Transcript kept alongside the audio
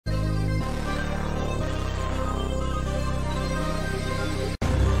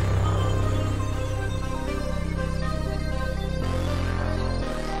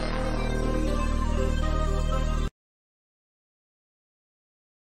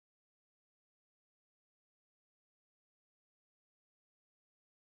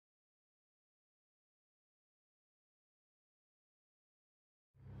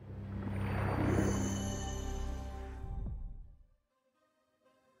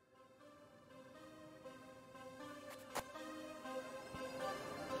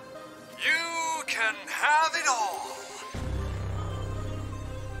all.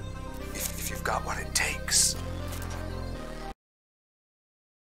 If you've got what it takes.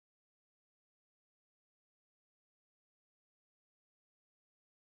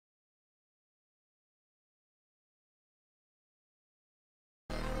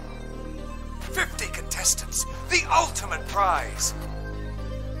 Contestants, the ultimate prize.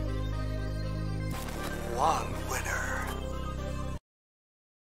 One winner.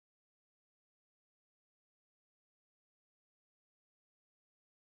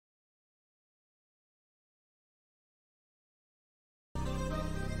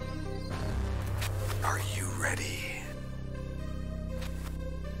 Are you ready?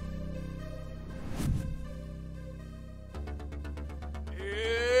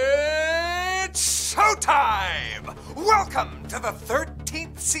 Showtime! Welcome to the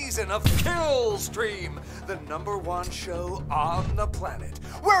 13th season of Killstream, the #1 show on the planet,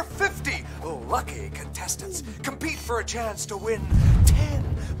 where 50 lucky contestants compete for a chance to win $10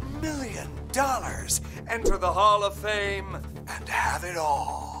 million, enter the Hall of Fame, and have it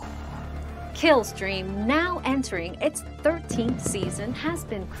all. Killstream, now entering its 13th season, has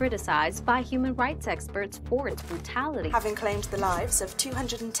been criticized by human rights experts for its brutality, having claimed the lives of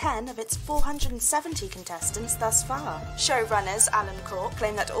 210 of its 470 contestants thus far. Showrunners Alan Cork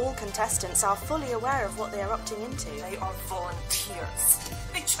claim that all contestants are fully aware of what they are opting into. They are volunteers.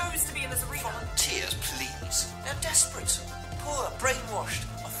 They chose to be in this arena. Volunteers, please. They're desperate, poor, brainwashed,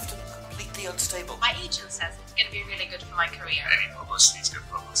 often completely unstable. My agent says it's going to be really good for my career. Any publicity is good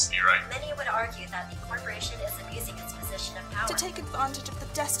publicity, right? Many would argue that the corporation is abusing its position of power to take advantage of the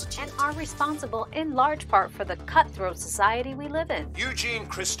destitute and are responsible in large part for the cutthroat society we live in. Eugene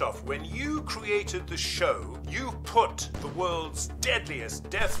Christoph, when you created the show, you put the world's deadliest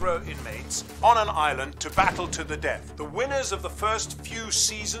death row inmates on an island to battle to the death. The winners of the first few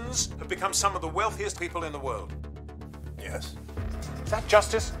seasons have become some of the wealthiest people in the world. Yes. Is that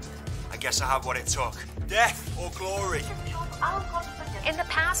justice? I guess I have what it took. Death or glory. In the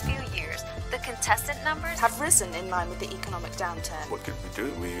past few years, the contestant numbers have risen in line with the economic downturn. What could we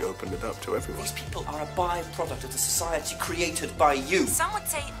do? We opened it up to everyone. These people are a byproduct of the society created by you. Some would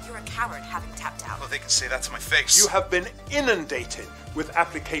say you're a coward having tapped out. Well, they can say that to my face. You have been inundated with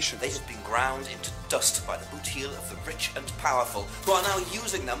applications. They have been ground into dust by the boot heel of the rich and powerful, who are now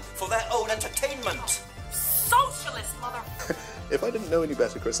using them for their own entertainment. Socialist, mother... If I didn't know any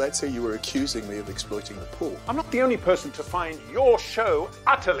better, Chris, I'd say you were accusing me of exploiting the poor. I'm not the only person to find your show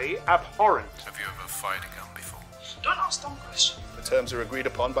utterly abhorrent. Have you ever fired a gun before? Don't ask dumb questions. The terms are agreed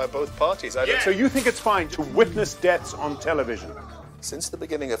upon by both parties. I don't... So you think it's fine to witness deaths on television? Since the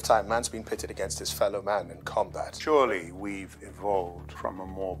beginning of time, man's been pitted against his fellow man in combat. Surely we've evolved from a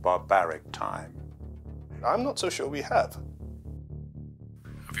more barbaric time. I'm not so sure we have.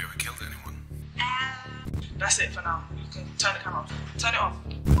 Have you ever killed anyone? That's it for now. You can turn the camera off. Turn it off.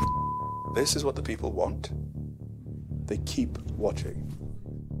 This is what the people want. They keep watching.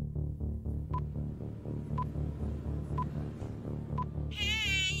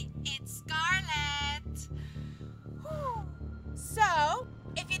 Hey, it's Scarlett. So,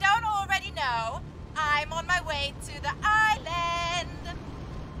 if you don't already know, I'm on my way to the island.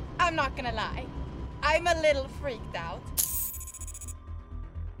 I'm not gonna lie, I'm a little freaked out.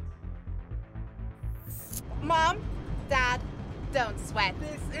 Mom, Dad, don't sweat.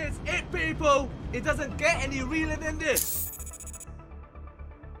 This is it, people! It doesn't get any realer than this.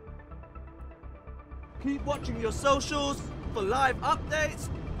 Keep watching your socials for live updates.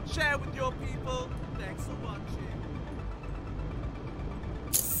 Share with your people. Thanks for watching.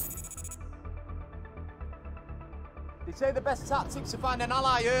 They say the best tactics to find an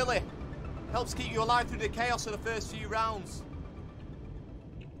ally early. Helps keep you alive through the chaos of the first few rounds.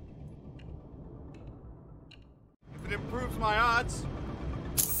 It improves my odds.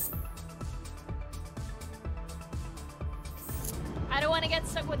 I don't want to get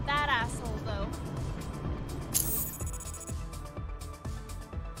stuck with that asshole, though.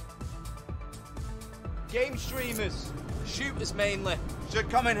 Game streamers, shooters mainly, should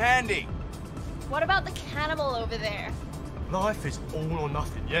come in handy. What about the cannibal over there? Life is all or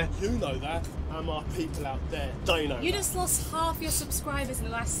nothing, yeah? You know that, and my people out there, they know You just lost half your subscribers in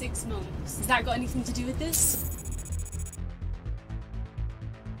the last 6 months. Has that got anything to do with this?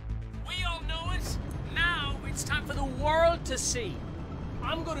 We all know it. Now it's time for the world to see.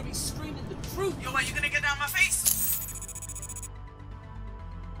 I'm gonna be screaming the truth. Yo, what, you gonna get down my face?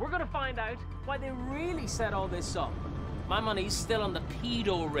 We're gonna find out why they really set all this up. My money's still on the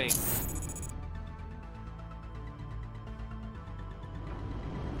pedo ring.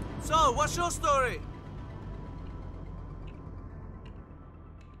 So, what's your story?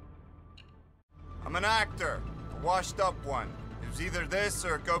 I'm an actor, a washed-up one. It was either this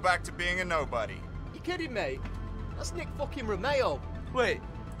or go back to being a nobody. You kidding me? That's Nick fucking Romeo. Wait,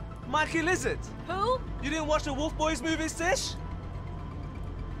 Mikey Lizard? Who? You didn't watch the Wolf Boys movies, Tish?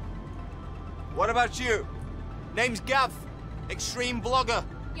 What about you? Name's Gav, extreme vlogger.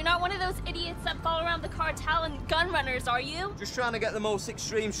 You're not one of those idiots that follow around the cartel and gun runners, are you? Just trying to get the most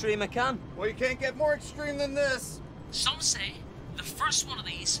extreme stream I can. Well, you can't get more extreme than this. Some say the first one of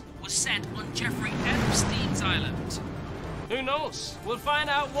these was set on Jeffrey Epstein's island. Who knows? We'll find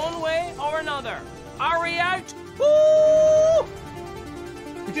out one way or another. Are we out? Woo!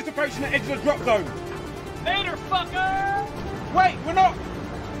 Participation at edge of the drop zone. Later, fucker! Wait, we're not!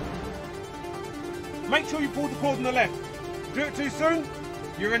 Make sure you pull the cord on the left. Do it too soon,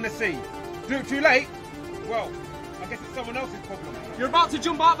 you're in the sea. Do it too late, well, I guess it's someone else's problem. You're about to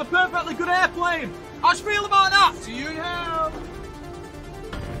jump out of a perfectly good airplane! How'd you feel about that? See you in hell!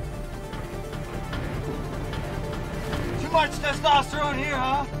 Too much testosterone here,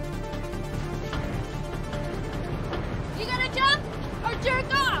 huh? You gonna jump or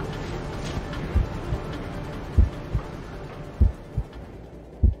jerk off?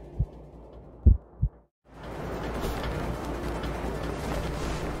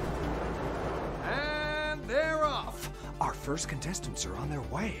 And they're off. Our first contestants are on their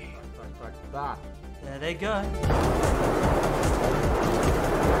way. There they go.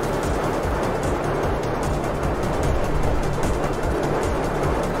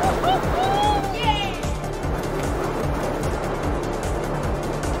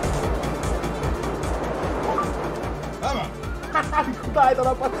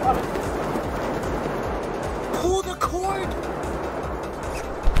 Pull the cord!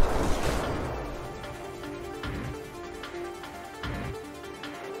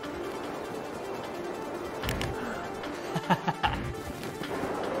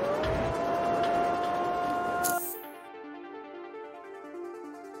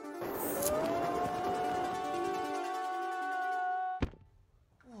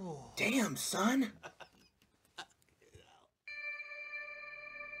 Damn, son.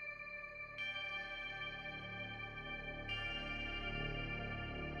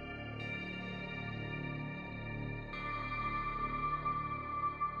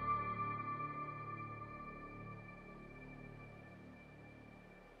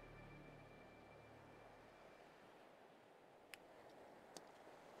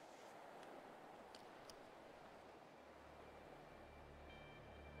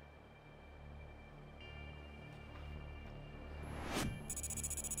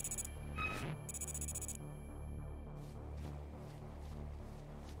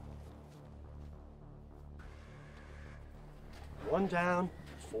 One down,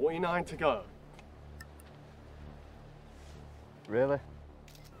 49 to go. Really?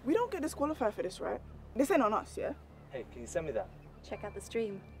 We don't get disqualified for this, right? This ain't on us, yeah? Hey, can you send me that? Check out the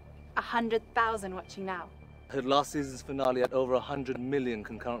stream. 100,000 watching now. I heard last season's finale had over 100 million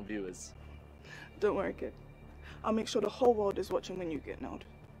concurrent viewers. Don't worry, kid. I'll make sure the whole world is watching when you get nailed.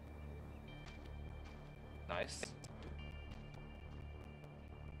 Nice.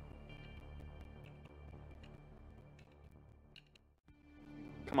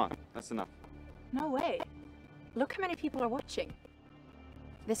 Come on, that's enough. No way. Look how many people are watching.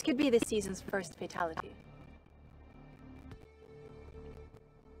 This could be this season's first fatality.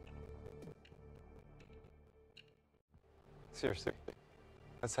 Seriously,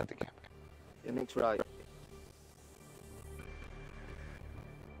 let's head to camp. Yeah, Nick's right.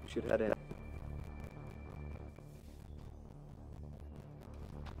 We should head in.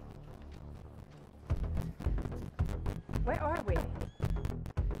 Where are we?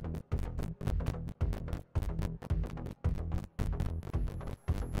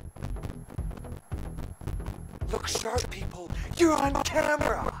 Look sharp, people. You're on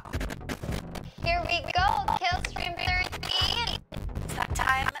camera. Here we go, Killstream 13. It's that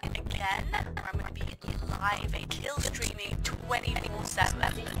time again where I'm going to be live kill streaming 24/7.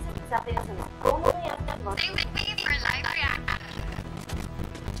 Stay with me for live reaction.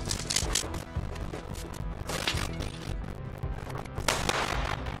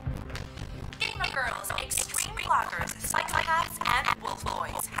 Gamer girls, extreme vloggers, psychopaths, and wolf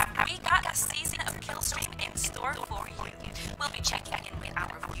boys, have we got a season of Killstream in store for you? We'll be checking in with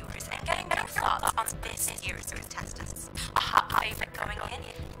our viewers and getting their thoughts on this year's contestants. A hot favorite going in,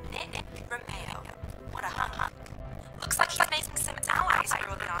 Nick Romeo. What a hunk. Looks like he's making some allies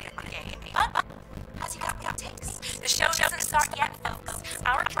early on in the game, but has he got what it takes? The show doesn't start yet, folks.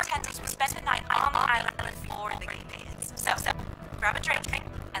 Our contestants will spend the night on the island before the game begins. So grab a drink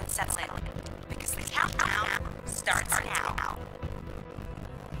and settle in, because the countdown starts now.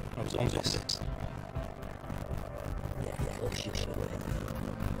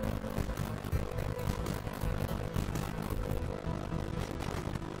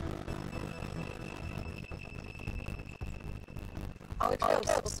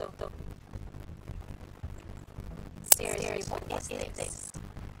 Seriously, what is this?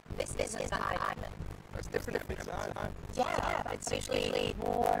 This isn't an island. It's different if it's an island. Yeah, it's usually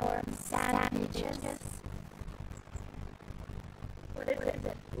warm, sandy beaches. What is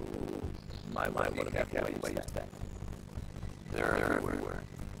it? Might want to be careful what you say. They're everywhere.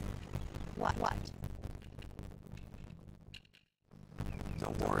 What?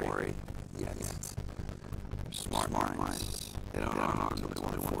 Don't worry. Yes. Smart minds. They don't know until they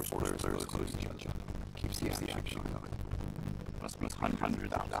want to force players to close each other. Keeps the action going. Must be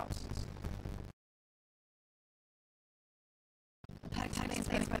hundreds of thousands.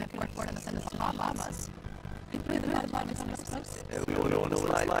 We all know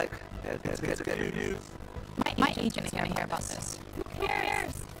what I like. That's good news. My agent is going to hear about this. Who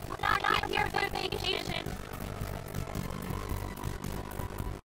cares? We're not here for vacation.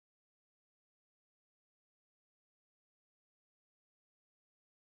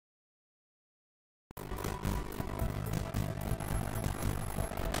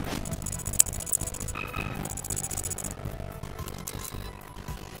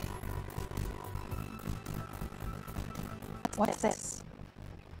 What is this?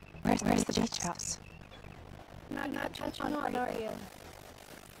 Where's the beach house? Not touching on, are you?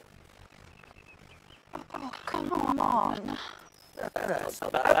 Oh, come on. That's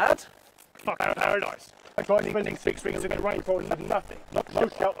not bad. Fuck out of paradise. I tried spending 6 weeks in the rainforest and nothing. No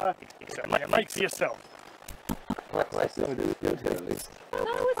shelter, except make a make for yourself. I still do good here at least. That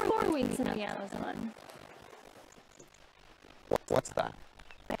was 4 weeks in the Amazon. What's that?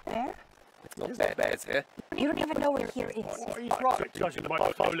 Bear? It's not bears here. You don't even know what here is. He's right, judging by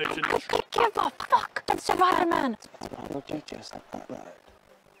the foliage and the Give a fuck! It's Survivor Man! I'll just like that right.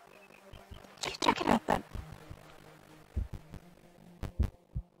 Check it out then.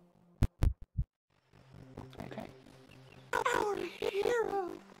 Okay. Our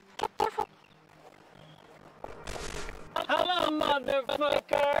hero! Get careful! Hello,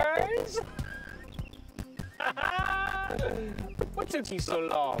 motherfuckers! What took you so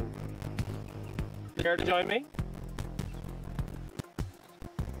long? Care to join me?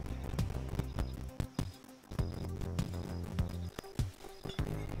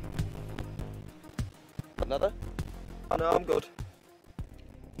 Another? Oh, no, I'm good.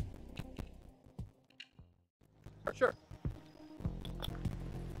 Sure.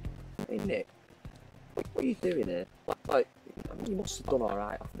 Hey, Nick. What are you doing here? Like, I mean, you must have done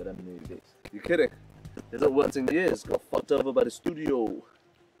alright after them movies. You kidding? It's not worked in years. Got fucked over by the studio.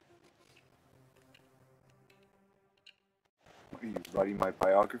 Are you writing my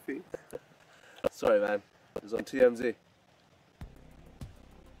biography? Sorry, man. It was on TMZ.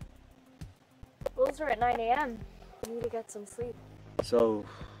 Rules are at 9 a.m. You need to get some sleep. So,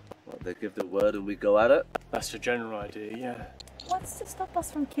 what, they give the word and we go at it? That's the general idea, yeah. What's to stop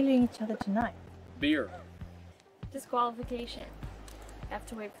us from killing each other tonight? Beer. Disqualification. You have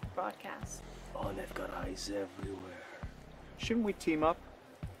to wait for the broadcast. Oh, and they've got eyes everywhere. Shouldn't we team up?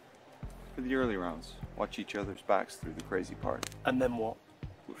 For the early rounds, watch each other's backs through the crazy part. And then what?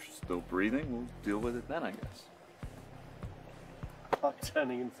 We're still breathing, we'll deal with it then, I guess. Like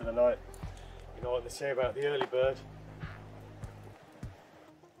turning into the night. You know what they say about the early bird?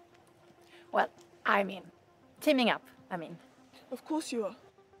 Well, I mean, teaming up, Of course you are.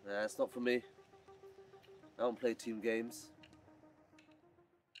 Nah, it's not for me. I don't play team games.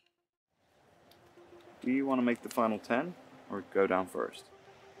 Do you want to make the final 10, or go down first?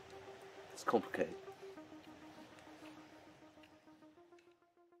 It's complicated.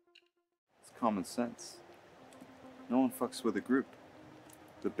 It's common sense. No one fucks with a group.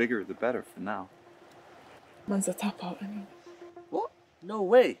 The bigger, the better for now. Man's a tap out, What? No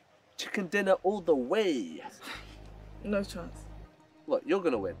way. Chicken dinner all the way. No chance. What, you're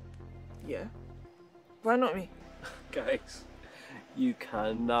gonna win? Yeah. Why not me? Guys, you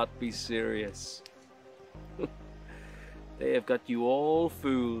cannot be serious. They have got you all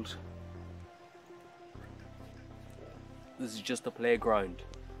fooled. This is just a playground.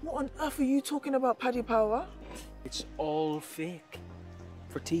 What on earth are you talking about, Paddy Power? It's all fake.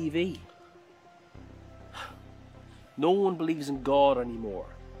 For TV. No one believes in God anymore.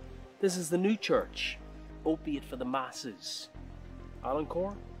 This is the new church. Opiate for the masses. Alan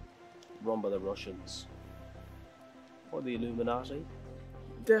Core? Run by the Russians. Or the Illuminati.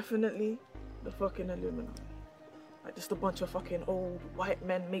 Definitely the fucking Illuminati. Like just a bunch of fucking old white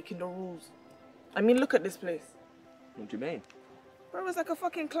men making the rules. I mean, look at this place. What do you mean? Bro, it was like a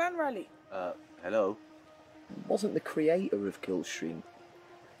fucking clan rally. Hello? Wasn't the creator of Killstream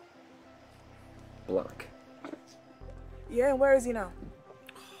black? Yeah, and where is he now?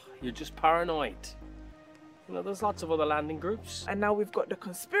 You're just paranoid. You know, there's lots of other landing groups. And now we've got the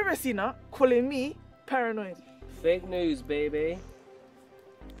conspiracy nut calling me paranoid. Fake news, baby.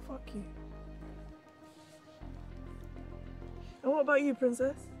 Fuck you. And what about you,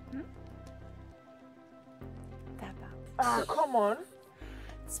 princess? That bad. Ah, come on.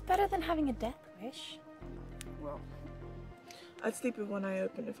 It's better than having a death wish. Well, I'd sleep with one eye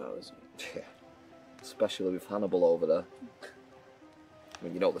open if I was you. Yeah. Especially with Hannibal over there. I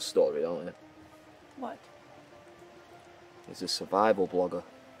mean, you know the story, don't you? What? He's a survival blogger.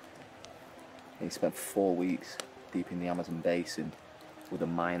 He spent 4 weeks deep in the Amazon basin with a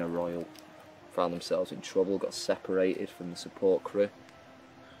minor royal. Found themselves in trouble, got separated from the support crew.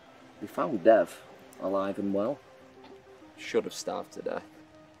 They found Dev alive and well. Should have starved to death.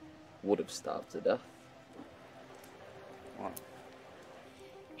 Would have starved to death. What?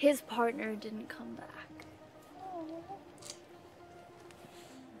 His partner didn't come back.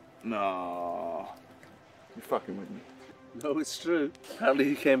 No. You're fucking with me. No, it's true. Apparently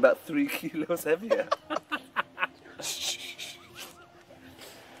he came back 3 kilos heavier.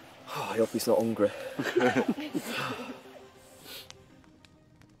 Oh, I hope he's not hungry.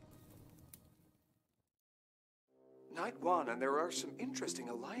 Night 1, and there are some interesting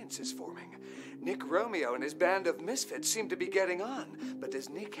alliances forming. Nick Romeo and his band of misfits seem to be getting on, but does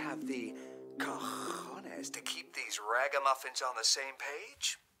Nick have the cojones to keep these ragamuffins on the same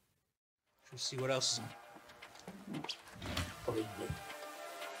page? Let's see what else is on.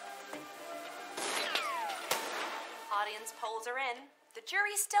 Audience polls are in. The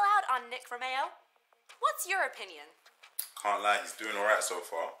jury's still out on Nick Romeo. What's your opinion? Can't lie, he's doing alright so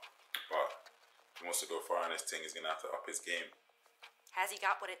far, but if he wants to go far on this thing, he's gonna have to up his game. Has he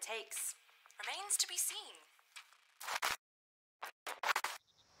got what it takes? Remains to be seen.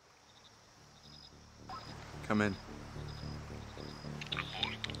 Come in.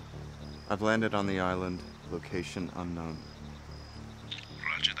 I've landed on the island, location unknown.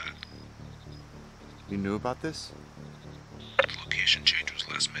 Roger that. You knew about this? The location change was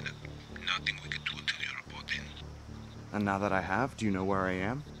last minute. Nothing we could do until you report in. And now that I have, do you know where I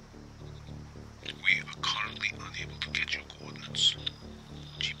am? We are currently unable to get your coordinates.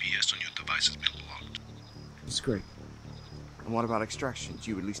 GPS on your device has been blocked. It's great. And what about extraction?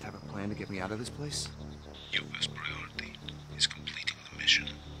 Do you at least have a plan to get me out of this place? Your first priority is completing the mission.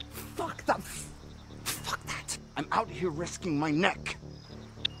 Fuck that! Fuck that! I'm out here risking my neck!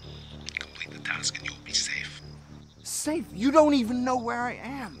 Complete the task and you'll be safe. Safe? You don't even know where I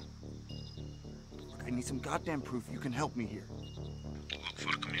am! Look, I need some goddamn proof you can help me here. Look for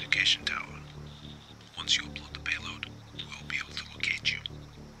a communication tower. Once you upload the payload, we'll be able to locate you.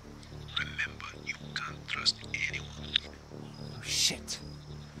 Remember, you can't trust anyone. Oh, shit.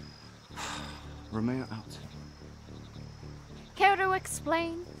 Romeo out. Care to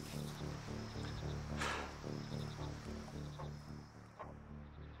explain?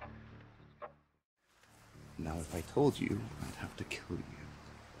 Now, if I told you, I'd have to kill you.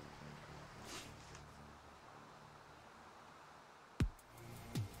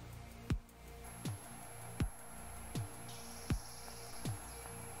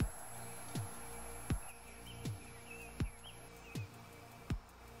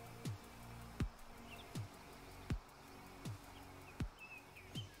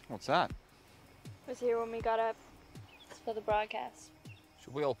 What's that? Was here when we got up. It's for the broadcast.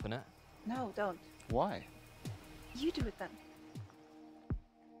 Should we open it? No, don't. Why? You do it then.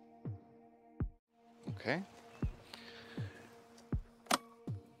 Okay.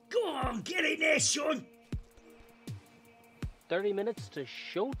 Go on, get in there, son! 30 minutes to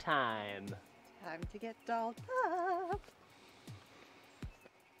showtime. Time to get dolled up.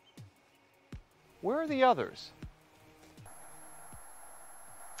 Where are the others?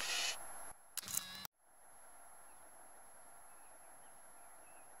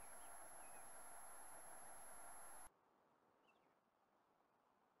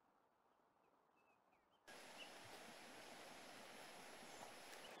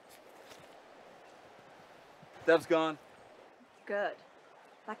 Dev's gone. Good.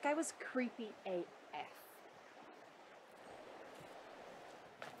 That guy was creepy AF.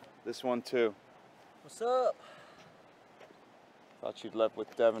 This one too. What's up? Thought you'd left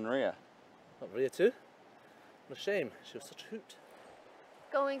with Dev and Rhea. Not Rhea too? What a shame. She was such a hoot.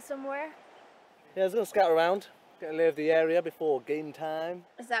 Going somewhere? Yeah, I was going to scout around, get a lay of the area before game time.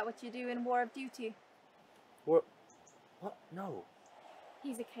 Is that what you do in War of Duty? What? No.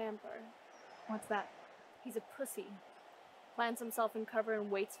 He's a camper. What's that? He's a pussy. Plants himself in cover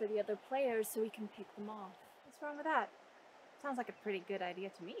and waits for the other players so he can pick them off. What's wrong with that? Sounds like a pretty good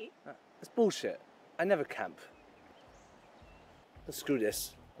idea to me. It's bullshit. I never camp. But screw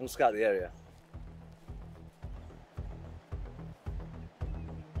this. I'll scout the area.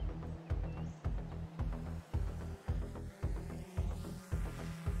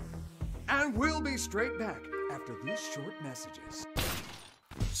 And we'll be straight back after these short messages.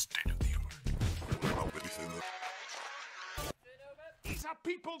 State of the art. These are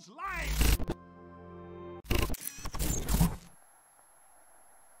people's lives!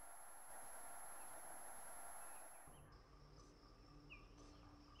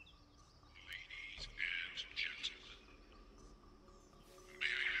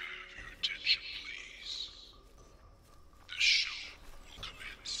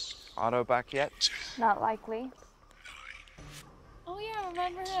 Otto back yet? Not likely. Oh yeah,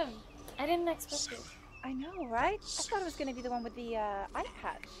 remember him. I didn't expect it. I know, right? I thought it was going to be the one with the eye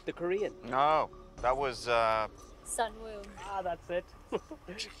patch. The Korean. No, that was, Sunwoo. Ah, that's it.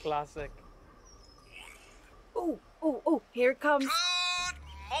 Classic. Oh, here it comes.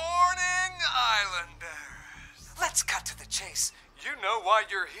 Morning, Islanders. Let's cut to the chase. You know why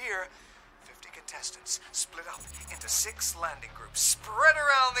you're here. 50 contestants split up into 6 landing groups spread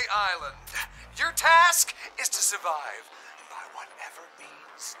around the island. Your task is to survive by whatever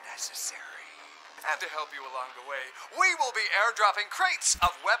means necessary. And to help you along the way, we will be airdropping crates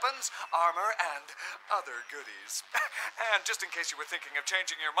of weapons, armor, and other goodies. And just in case you were thinking of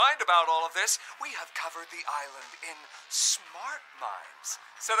changing your mind about all of this, we have covered the island in smart minds.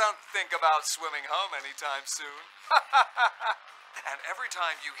 So don't think about swimming home anytime soon. And every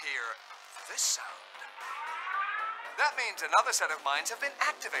time you hear this sound, that means another set of mines have been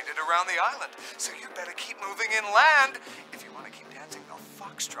activated around the island. So you better keep moving inland if you want to keep dancing the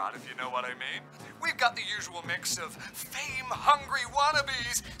foxtrot, if you know what I mean. We've got the usual mix of fame-hungry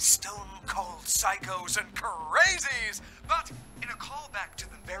wannabes, stone-cold psychos, and crazies. But in a callback to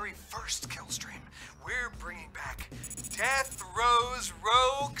the very first Killstream, we're bringing back Death Row's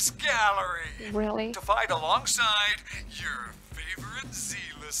Rogues Gallery. Really? To fight alongside your favorite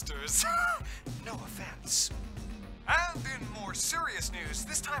Z-listers. No offense. And in more serious news,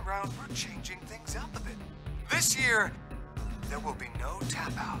 this time round, we're changing things up a bit. This year, there will be no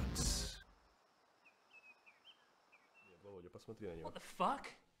tap-outs. What the fuck?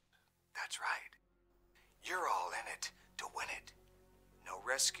 That's right. You're all in it to win it. No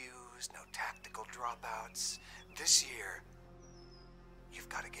rescues, no tactical dropouts. This year, you've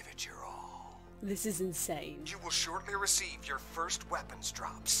got to give it your all. This is insane. You will shortly receive your first weapons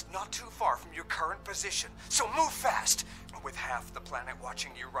drops, not too far from your current position. So move fast. With half the planet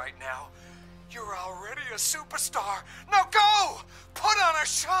watching you right now, you're already a superstar. Now go! Put on a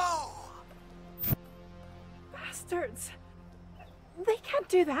show! Bastards. They can't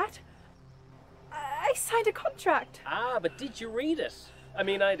do that. I signed a contract. Ah, but did you read it? I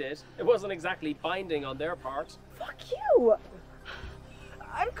mean, I did. It wasn't exactly binding on their part. Fuck you.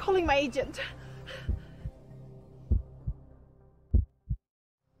 I'm calling my agent.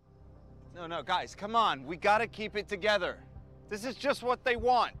 No, guys, come on. We gotta keep it together. This is just what they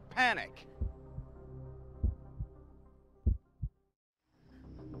want. Panic.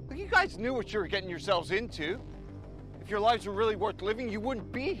 Look, you guys knew what you were getting yourselves into. If your lives were really worth living, you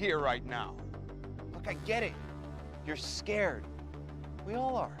wouldn't be here right now. Look, I get it. You're scared. We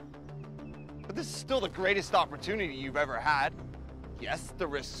all are. But this is still the greatest opportunity you've ever had. Yes, the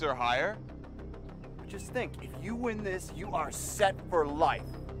risks are higher. But just think, if you win this, you are set for life.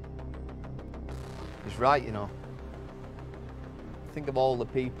 He's right, you know. Think of all the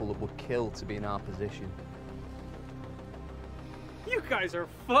people that would kill to be in our position. You guys are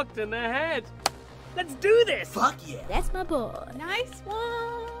fucked in the head. Let's do this! Fuck yeah. That's my boy. Nice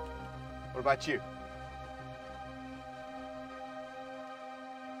one. What about you?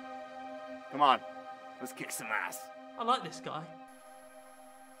 Come on, let's kick some ass. I like this guy.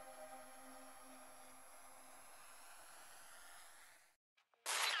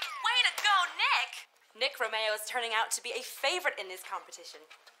 Way to go, Nick! Nick Romeo is turning out to be a favorite in this competition.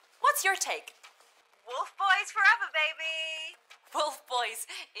 What's your take? Wolf boys forever, baby! Wolf boys,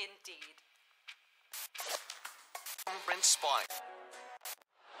 indeed. Brent Spine.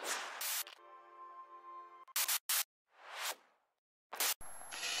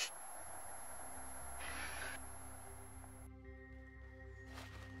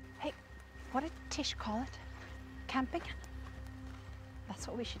 Hey, what did Tish call it? Camping? That's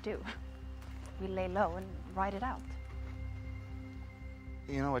what we should do. We lay low and ride it out.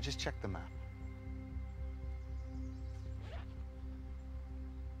 You know, I just checked the map.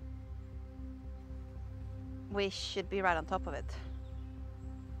 We should be right on top of it.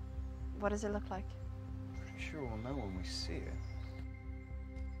 What does it look like? sure we'll know when we see it.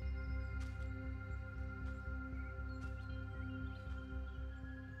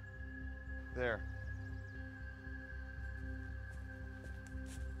 There.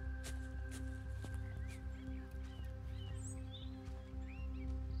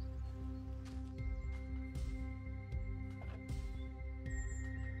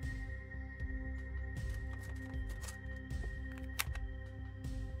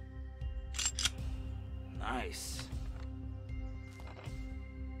 Nice.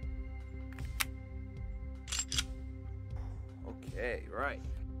 Okay, right.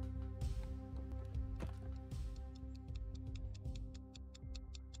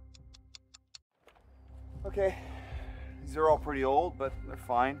 Okay, these are all pretty old, but they're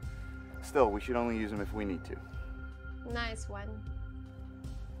fine. Still, we should only use them if we need to. Nice one.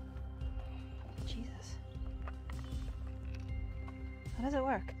 Jesus. How does it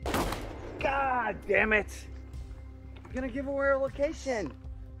work? God damn it! You're gonna give away our location.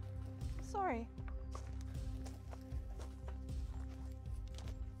 Sorry.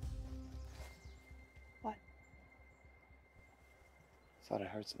 What? Thought I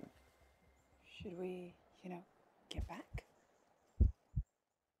heard something. Should we, get back?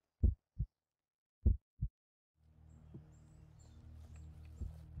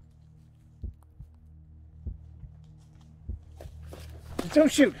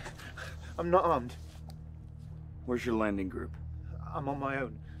 Don't shoot! I'm not armed. Where's your landing group? I'm on my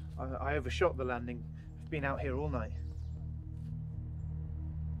own. I overshot the landing. I've been out here all night.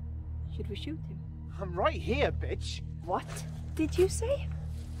 Should we shoot him? I'm right here, bitch! What did you say?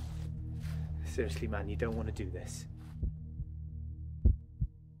 Seriously, man, you don't want to do this.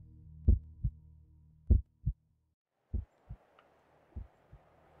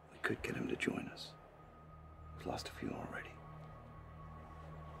 We could get him to join us. We've lost a few already.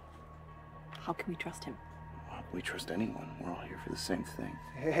 How can we trust him? Well, we trust anyone. We're all here for the same thing.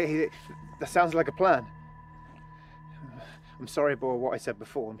 Hey, that sounds like a plan. I'm sorry about what I said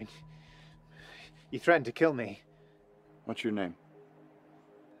before. I mean, you threatened to kill me. What's your name?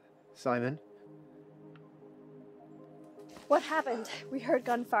 Simon. What happened? We heard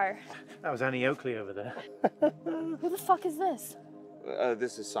gunfire. That was Annie Oakley over there. Who the fuck is this?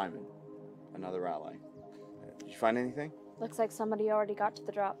 This is Simon, another ally. Did you find anything? Looks like somebody already got to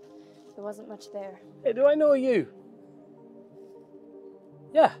the drop. There wasn't much there. Hey, do I know you?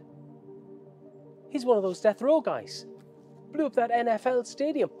 Yeah. He's one of those death row guys. Blew up that NFL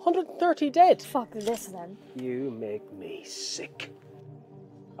stadium. 130 dead. Fuck this then. You make me sick.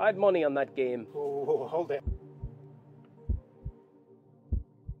 I had money on that game. Oh, hold it.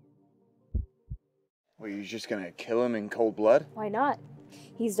 Well, you're just gonna kill him in cold blood? Why not?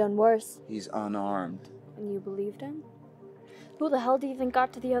 He's done worse. He's unarmed. And you believed him? Who the hell even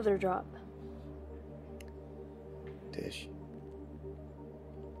got to the other drop? Tish.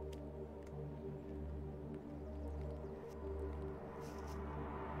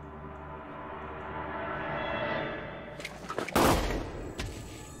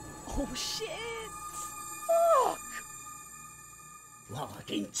 Oh shit! Fuck! Well, I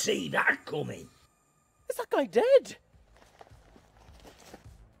didn't see that coming. Is that guy dead?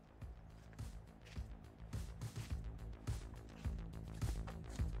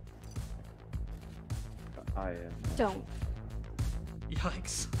 Don't.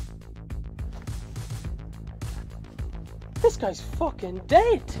 Yikes. This guy's fucking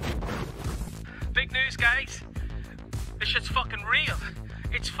dead. Big news, guys. This shit's fucking real.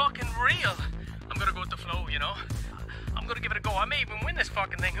 It's fucking real. I'm gonna go with the flow, you know? I'm gonna give it a go. I may even win this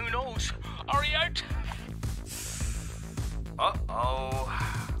fucking thing. Who knows? Are you out?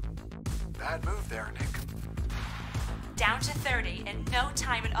 Uh-oh. Bad move there, Nick. Down to 30 in no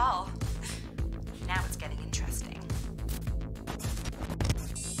time at all. Now it's getting interesting.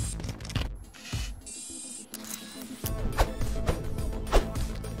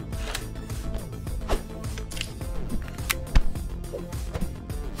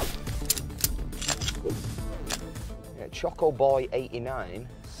 Choco Boy 89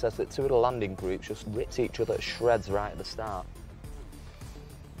 says that two of the landing groups just ripped each other to shreds right at the start.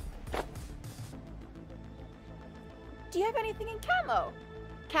 Do you have anything in camo?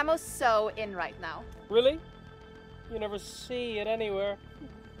 Camo's so in right now. Really? You never see it anywhere.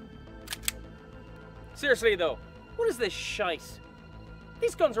 Seriously though, what is this shite?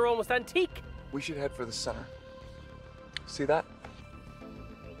 These guns are almost antique. We should head for the center. See that?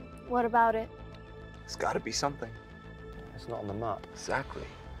 What about it? It's gotta be something. It's not on the map. Exactly.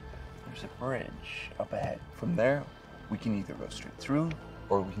 There's a bridge up ahead. From there, we can either go straight through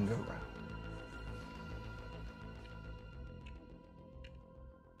or we can go around.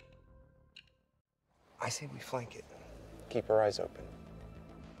 I say we flank it. Keep our eyes open.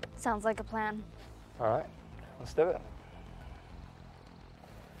 Sounds like a plan. All right, let's do it.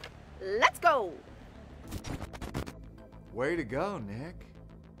 Let's go! Way to go, Nick.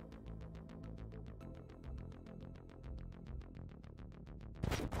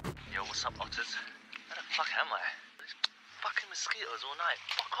 Yo, what's up, otters? Where the fuck am I? There's fucking mosquitoes all night.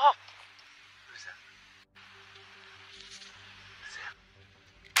 Fuck off! Who's that?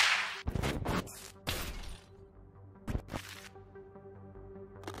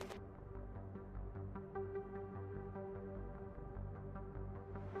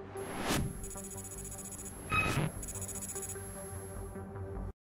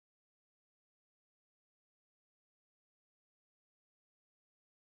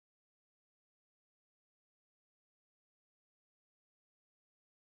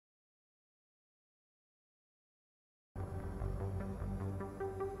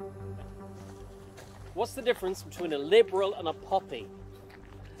 What's the difference between a liberal and a puppy?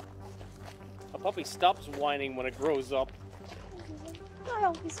 A puppy stops whining when it grows up. I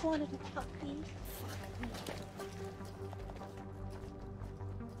always wanted a puppy.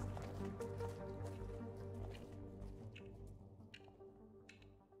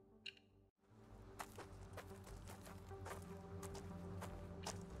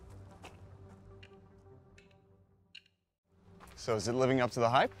 So is it living up to the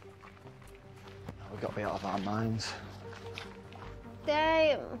hype? We've got to be out of our minds.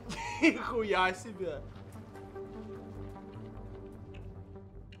 Damn.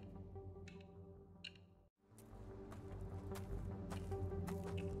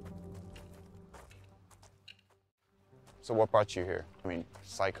 So what brought you here? I mean,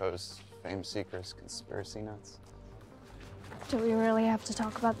 psychos, fame seekers, conspiracy nuts? Do we really have to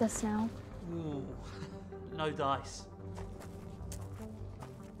talk about this now? Ooh, no dice.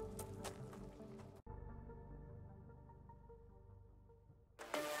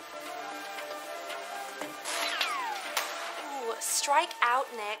 Ooh, strike out,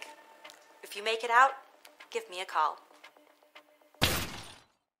 Nick. If you make it out, give me a call.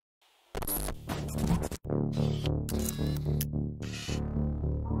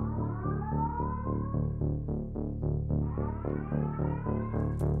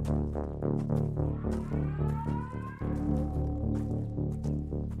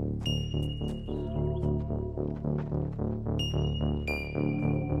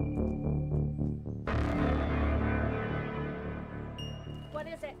 What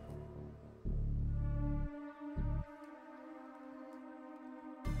is it?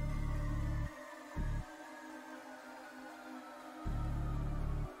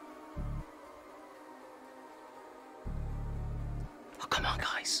 Oh, come on,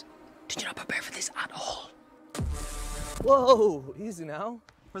 guys. Did you not prepare for this at all? Whoa, easy now.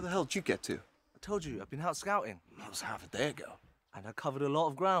 Where the hell did you get to? I told you, I've been out scouting. That was half a day ago. And I covered a lot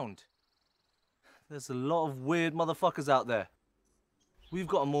of ground. There's a lot of weird motherfuckers out there. We've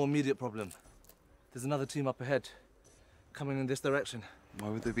got a more immediate problem. There's another team up ahead, coming in this direction. Why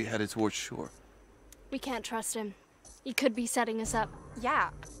would they be headed towards shore? We can't trust him. He could be setting us up.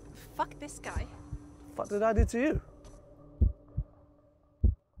 Yeah, fuck this guy. What did I do to you?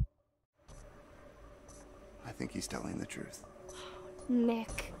 I think he's telling the truth.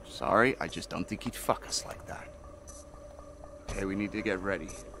 Nick. Sorry, I just don't think he'd fuck us like that. Okay, we need to get ready.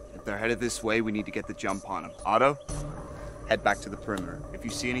 If they're headed this way, we need to get the jump on them. Otto, head back to the perimeter. If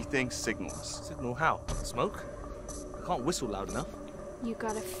you see anything, signal us. Signal how? Smoke? I can't whistle loud enough. You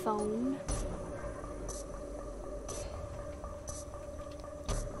got a phone?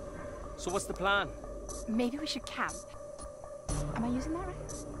 So what's the plan? Maybe we should camp. Am I using that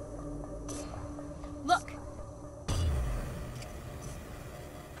right? Look!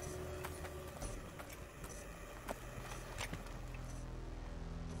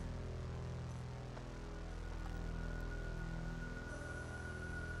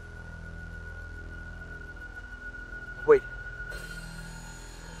 Wait.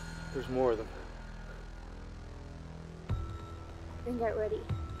 There's more of them. Then get ready.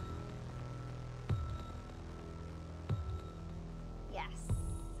 Yes.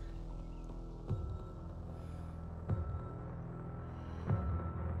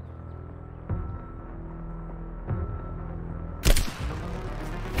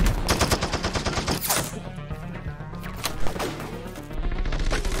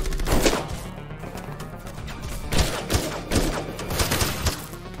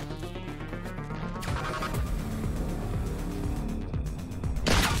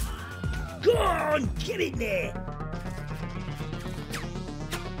 Go on, get in there!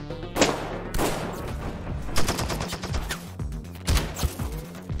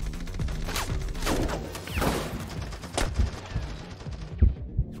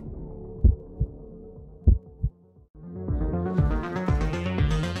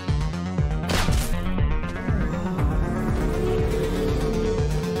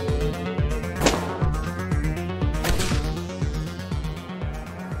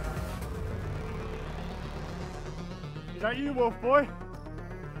 that you, Wolf Boy?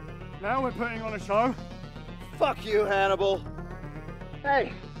 Now we're putting on a show. Fuck you, Hannibal.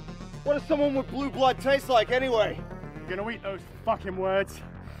 Hey, what does someone with blue blood taste like anyway? You're gonna eat those fucking words.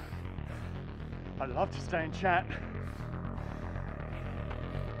 I'd love to stay and chat.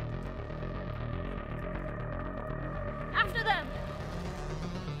 After them!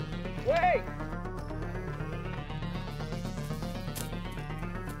 Wait!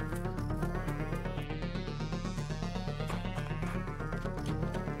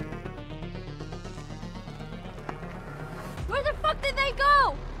 Where the fuck did they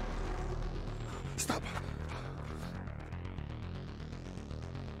go? Stop.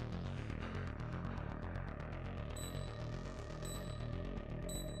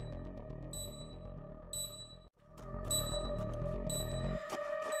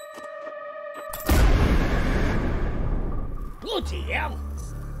 Bloody hell!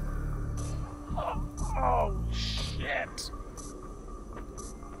 Oh, shit.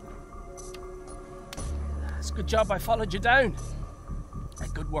 It's a good job I followed you down.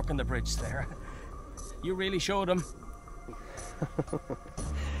 Good work on the bridge there. You really showed him.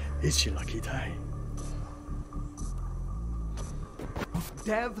 It's your lucky day.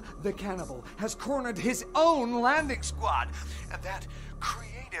 Dev the Cannibal has cornered his own landing squad, and that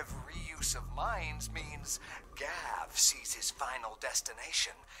creative reuse of minds means Gav sees his final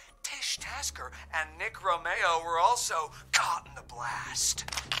destination. Tish Tasker and Nick Romeo were also caught in the blast.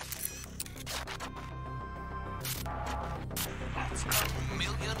 That's $1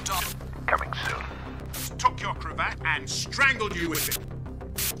 million. Coming soon. Took your cravat and strangled you with it.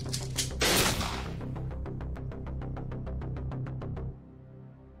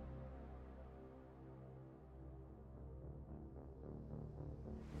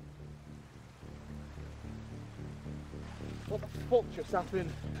 What the fuck just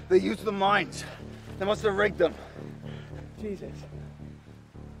happened? They used the mines. They must have rigged them. Jesus.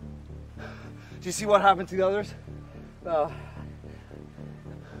 Do you see what happened to the others? No.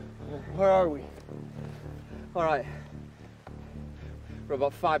 Where are we? All right. We're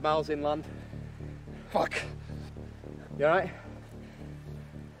about 5 miles inland. Fuck. You all right?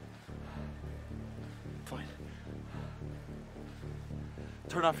 Fine.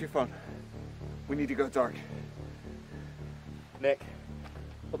 Turn off your phone. We need to go dark. Nick,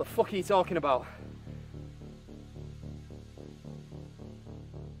 what the fuck are you talking about?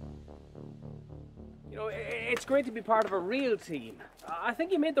 You know, it's great to be part of a real team. I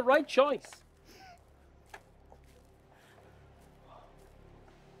think you made the right choice.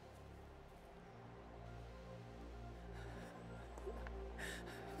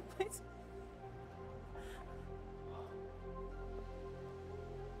 Please.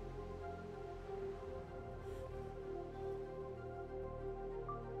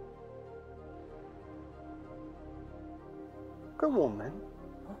 Go on, man.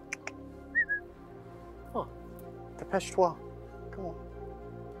 Oh, dépêche-toi. Come on.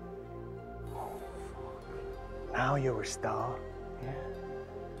 Now you're a star. Yeah.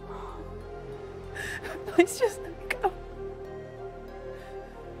 Please just let me go.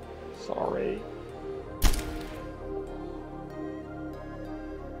 Sorry.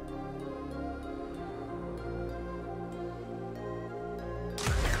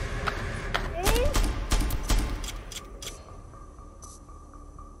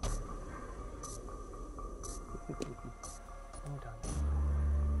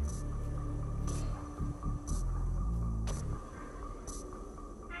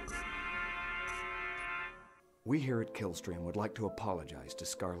 We here at Killstream would like to apologize to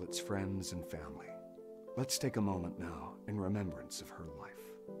Scarlett's friends and family. Let's take a moment now in remembrance of her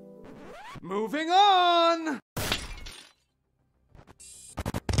life. Moving on!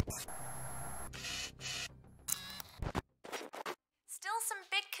 Still some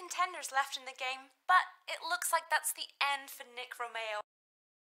big contenders left in the game, but it looks like that's the end for Nick Romeo.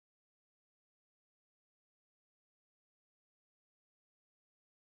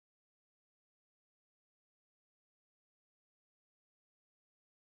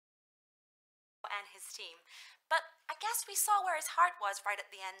 And his team. But I guess we saw where his heart was right at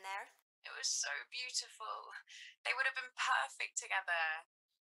the end there. It was so beautiful. They would have been perfect together.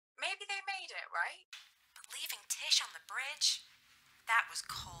 Maybe they made it, right? But leaving Tish on the bridge, that was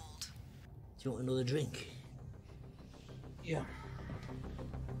cold. Do you want another drink? Yeah.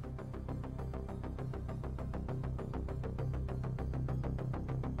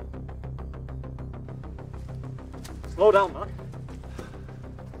 Slow down, man.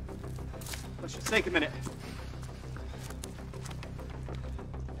 Let's just take a minute.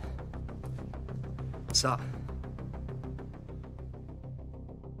 What's up?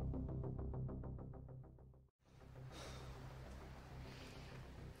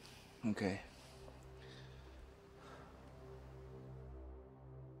 Okay.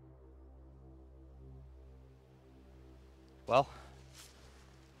 Well?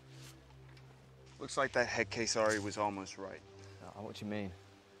 Looks like that head case Ari was almost right. What do you mean?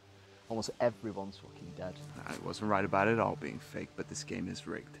 Almost everyone's fucking dead. I wasn't right about it all being fake, but this game is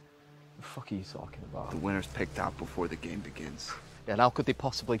rigged. The fuck are you talking about? The winner's picked out before the game begins. Yeah, and how could they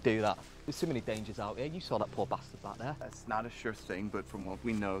possibly do that? There's too many dangers out here. You saw that poor bastard back there. That's not a sure thing, but from what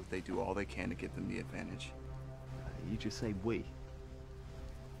we know, they do all they can to give them the advantage. You just say we.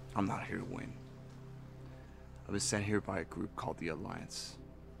 I'm not here to win. I was sent here by a group called the Alliance.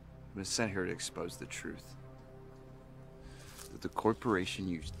 I was sent here to expose the truth. That the corporation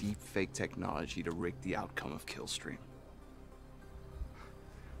used deep fake technology to rig the outcome of Killstream.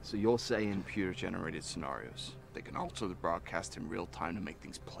 So you're saying computer-generated scenarios. They can alter the broadcast in real time to make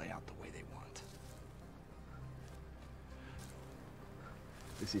things play out the way they want.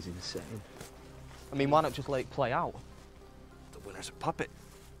 This is insane. I mean, why not just let it play out? The winner's a puppet.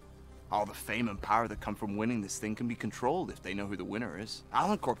 All the fame and power that come from winning this thing can be controlled if they know who the winner is.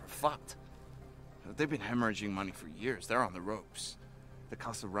 Allen Corp are fucked. They've been hemorrhaging money for years. They're on the ropes. The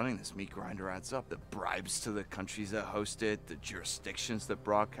cost of running this meat grinder adds up. The bribes to the countries that host it, the jurisdictions that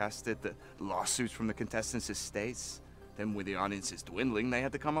broadcast it, the lawsuits from the contestants' estates. Then with the audiences dwindling, they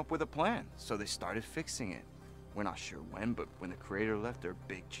had to come up with a plan. So they started fixing it. We're not sure when, but when the creator left, there were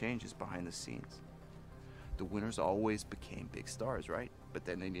big changes behind the scenes. The winners always became big stars, right? But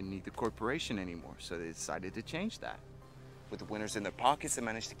then they didn't need the corporation anymore, so they decided to change that. With the winners in their pockets, they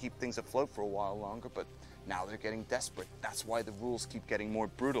managed to keep things afloat for a while longer, but now they're getting desperate. That's why the rules keep getting more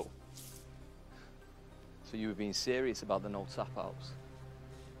brutal. So you were being serious about the no tap-outs?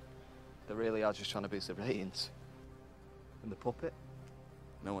 They really are just trying to boost the ratings? And the puppet?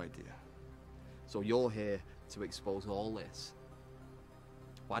 No idea. So you're here to expose all this?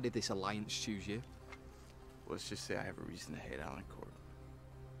 Why did this alliance choose you? Let's just say I have a reason to hate Allen Corp.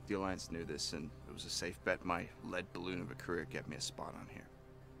 The Alliance knew this, and it was a safe bet my lead balloon of a career get me a spot on here.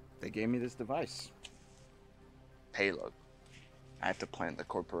 They gave me this device. Payload. I have to plant the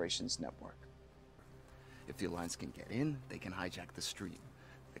corporation's network. If the Alliance can get in, they can hijack the stream.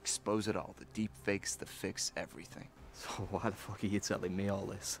 Expose it all, the deep fakes, the fix, everything. So why the fuck are you telling me all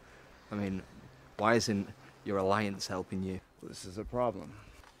this? I mean, why isn't your Alliance helping you? Well, this is a problem.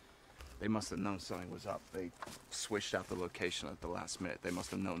 They must have known something was up. They switched out the location at the last minute. They must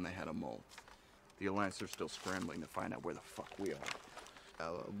have known they had a mole. The Alliance are still scrambling to find out where the fuck we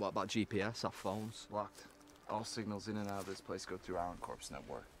are. What about GPS, our phones? Locked. All signals in and out of this place go through Allen Corp's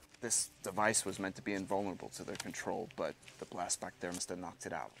network. This device was meant to be invulnerable to their control, but the blast back there must have knocked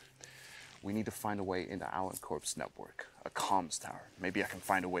it out. We need to find a way into Allen Corp's network, a comms tower. Maybe I can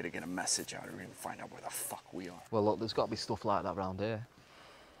find a way to get a message out or even find out where the fuck we are. Well, look, there's got to be stuff like that around here.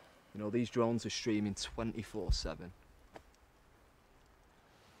 You know, these drones are streaming 24/7.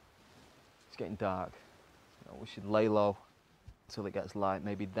 It's getting dark. You know, we should lay low until it gets light.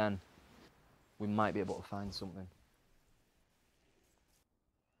 Maybe then we might be able to find something.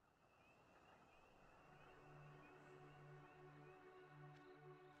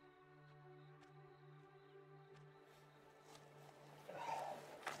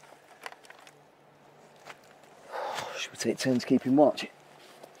 Should we take turns keeping watch?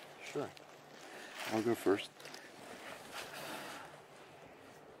 Sure. I'll go first.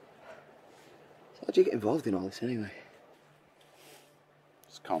 So how'd you get involved in all this anyway?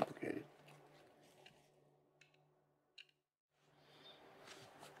 It's complicated.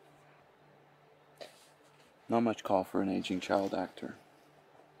 Not much call for an aging child actor.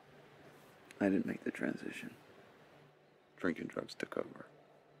 I didn't make the transition. Drink and drugs took over.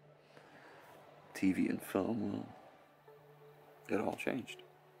 TV and film, well, it all changed.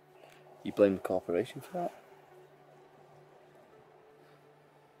 You blame the corporation for that?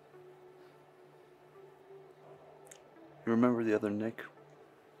 You remember the other Nick?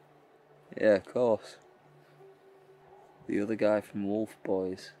 Yeah, of course. The other guy from Wolf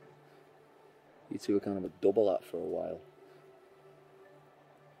Boys. You two were kind of a double act for a while.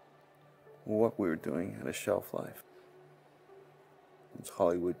 Well, what we were doing had a shelf life. Once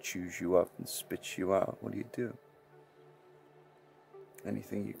Hollywood chews you up and spits you out, what do?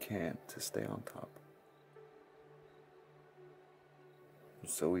 Anything you can to stay on top. And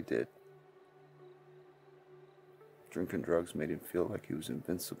so we did. Drinking drugs made him feel like he was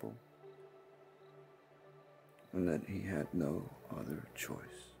invincible. And that he had no other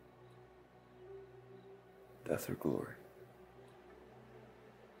choice. Death or glory.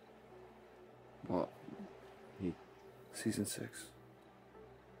 What? Season 6.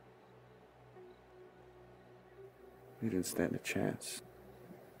 He didn't stand a chance.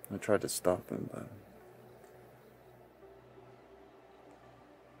 I tried to stop him, but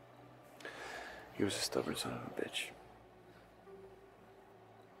he was a stubborn son of a bitch.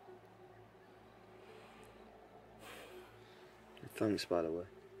 Thanks, by the way.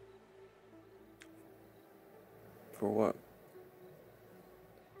 For what?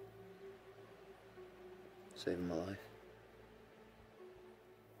 Saving my life.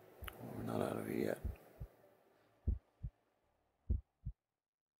 Well, we're not out of it yet.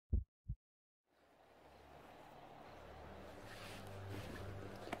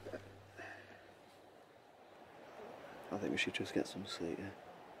 I think we should just get some sleep, yeah?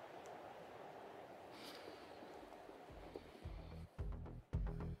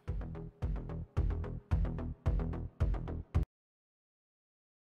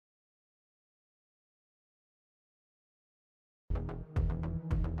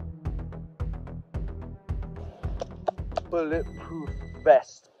 Bulletproof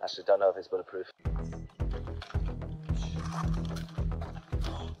vest. Actually, don't know if it's bulletproof.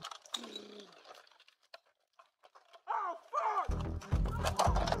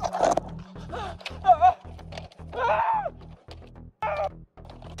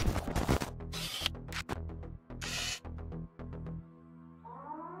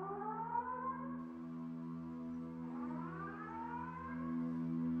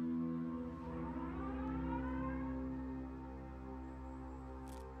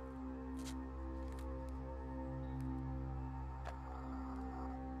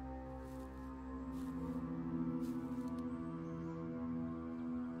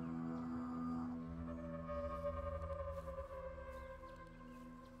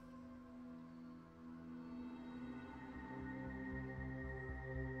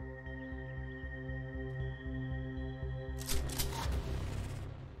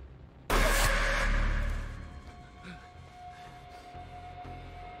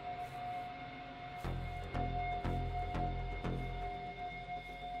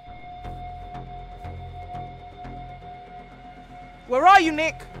 Where are you,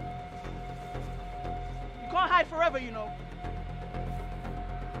 Nick? You can't hide forever, you know.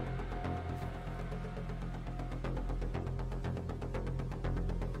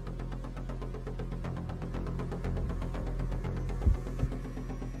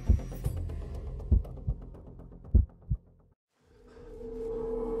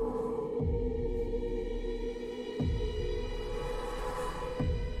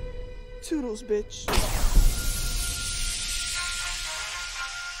 Toodles, bitch.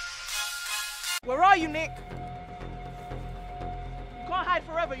 Where are you, Nick? You can't hide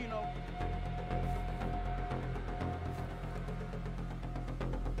forever, you know.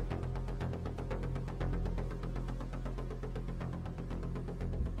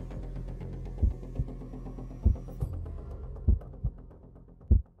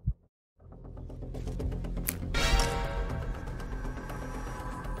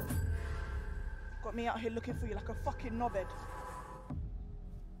 Got me out here looking for you like a fucking knobhead.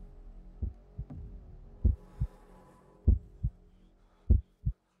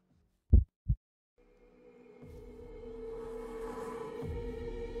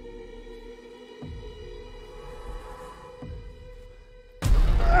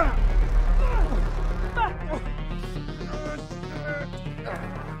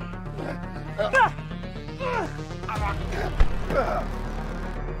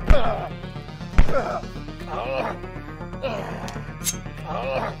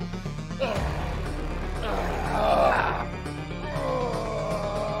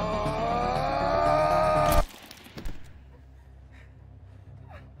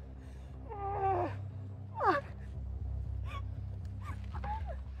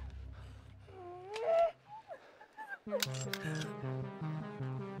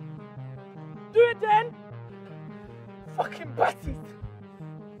 Do it then! Fucking bastard!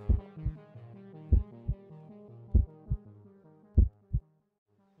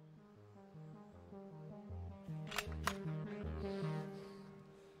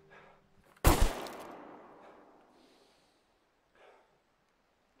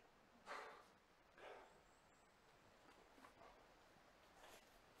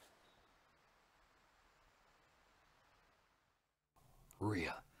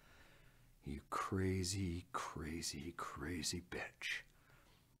 Rhea, you crazy, crazy, crazy bitch.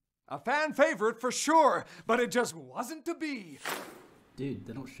 A fan favorite for sure, but it just wasn't to be. Dude,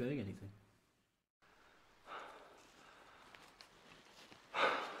 they're not showing anything. Control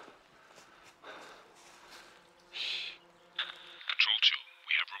 2,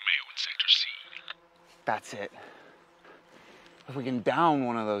 we have Romeo in Sector C. That's it. If we can down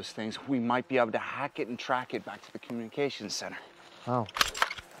one of those things, we might be able to hack it and track it back to the communications center. How?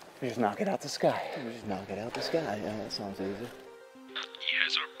 We just knock it out the sky. We just knock it out the sky. Yeah, that sounds easy. He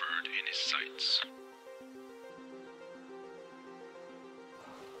has our bird in his sights.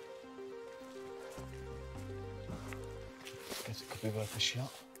 Guess it could be worth a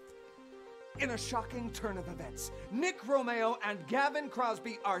shot. In a shocking turn of events, Nick Romeo and Gavin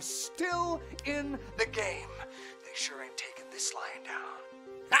Crosby are still in the game. They sure ain't taking this lion down.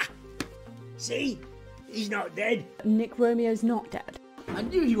 Ha! See? He's not dead. Nick Romeo's not dead. I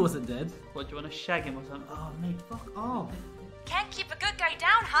knew he wasn't dead. What, do you want to shag him or something? Oh, Nick, fuck off. Can't keep a good guy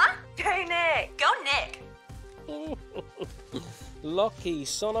down, huh? Go Nick! Go Nick! Lucky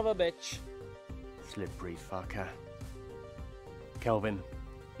son of a bitch. Slippery fucker. Kelvin,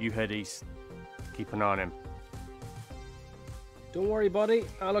 you head east. Keep an eye on him. Don't worry, buddy.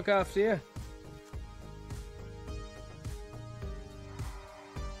 I'll look after you.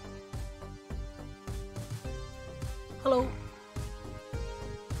 Hello.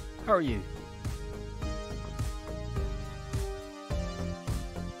 How are you?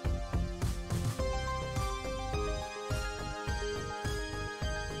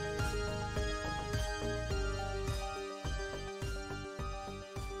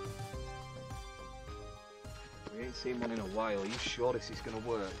 We ain't seen one in a while. Are you sure this is gonna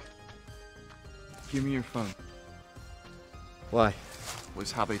work? Give me your phone. Why?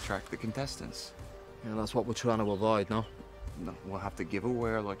 Was how they track the contestants. Yeah, that's what we're trying to avoid, no? No, we'll have to give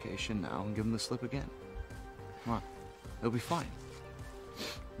away our location now and give them the slip again. Come on. It'll be fine.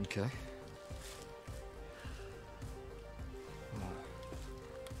 Okay.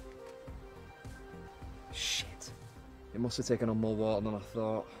 Shit. It must have taken on more water than I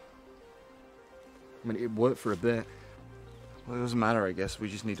thought. I mean, it worked for a bit. Well, it doesn't matter, I guess. We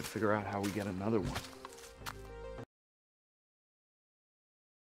just need to figure out how we get another one.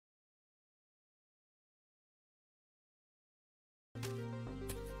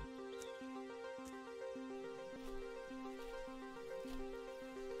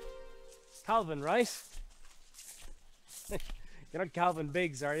 Calvin, right? You're not Calvin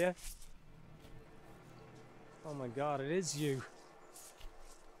Biggs, are you? Oh my god, it is you.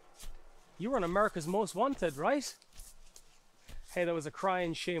 You were on America's Most Wanted, right? Hey, that was a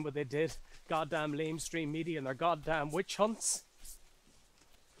crying shame what they did. Goddamn lamestream media and their goddamn witch hunts.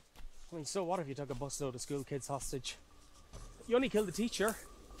 I mean, so what if you took a busload of school kids hostage? You only killed the teacher.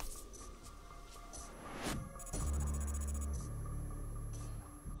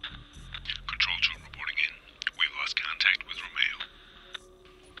 Control 2 reporting in. We lost contact with Romeo.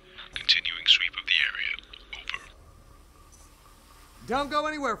 Continuing sweep of the area. Over. Don't go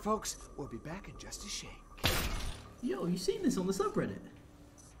anywhere, folks. We'll be back in just a shake. Yo, you seen this on the subreddit?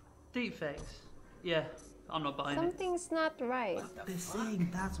 Deepfakes. Yeah, I'm not buying Something's not right. They're saying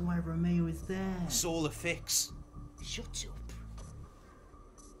that's why Romeo is there. It's all a fix. Shut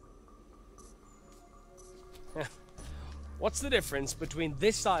up. What's the difference between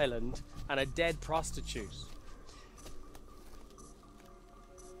this island and a dead prostitute?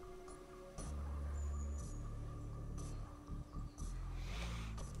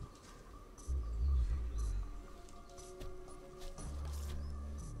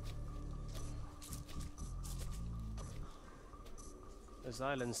 This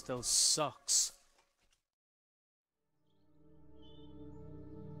island still sucks.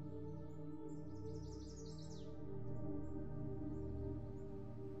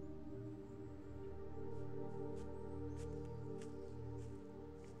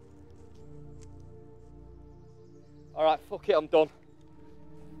 Alright, fuck it, I'm done.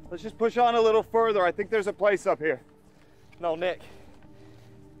 Let's just push on a little further. I think there's a place up here. No, Nick.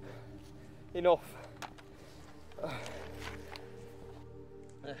 Enough.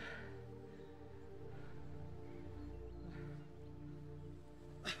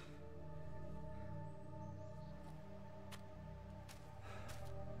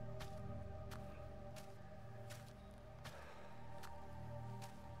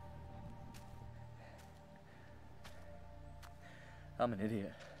 I'm an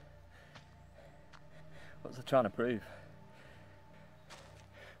idiot. What's I trying to prove?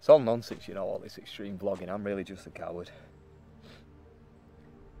 It's all nonsense, you know, all this extreme vlogging. I'm really just a coward.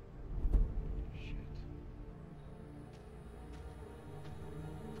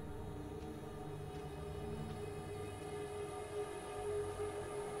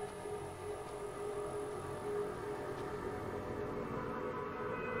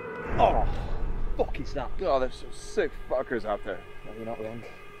 Oh, fuck is that? Oh, there's some sick fuckers out there. No, you're not wrong.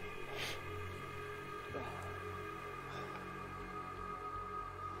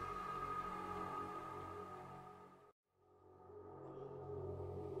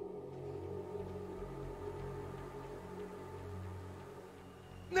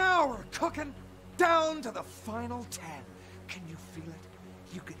 Now hour cooking, down to the final 10. Can you feel it?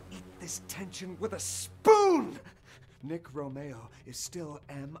 You could eat this tension with a spoon. Nick Romeo is still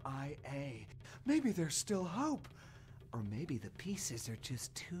MIA. Maybe there's still hope. Or maybe the pieces are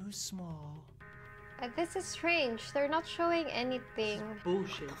just too small. This is strange. They're not showing anything.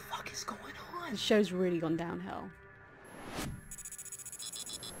 Bullshit. What the fuck is going on? The show's really gone downhill.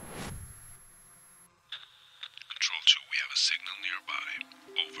 Control 2, we have a signal nearby.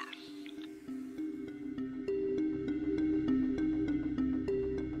 Over.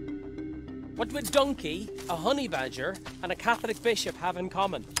 What do a donkey, a honey badger, and a Catholic bishop have in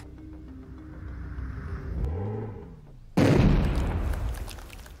common?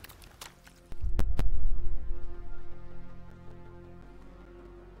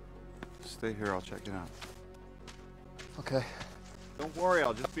 Stay here, I'll check it out. Okay. Don't worry,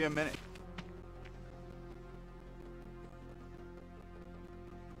 I'll just be a minute.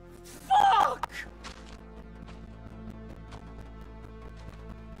 Fuck!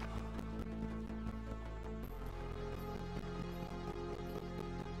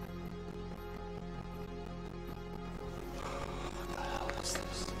 What the hell is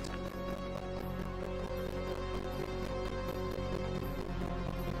this?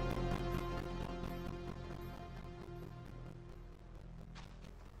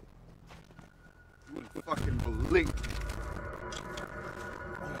 You wouldn't fucking believe.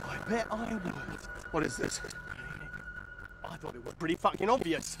 Oh, I bet I would. What is this? I thought it was pretty fucking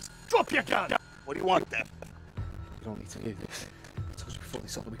obvious. Drop your gun! What do you want then? You don't need to hear this. I told you before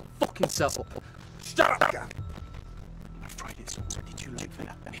this ought to be fucking settled. Shut up! I'm afraid it's already too late for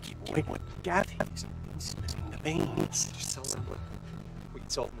that, Nicky boy. Gav is slipping the veins. Just tell them what you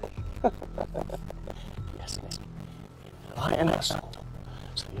told me. Yes, Nick. You're an asshole.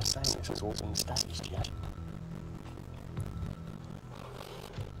 So you're saying this has all been staged, yeah?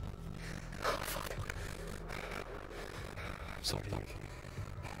 Sorry, Nick.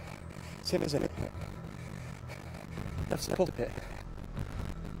 Same as anything. That's the pulpit.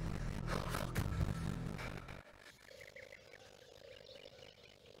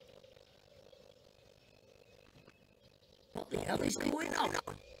 What the hell is going on?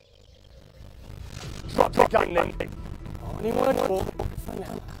 Drop your gun, Nick. Only one more for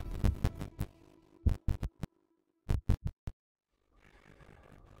now.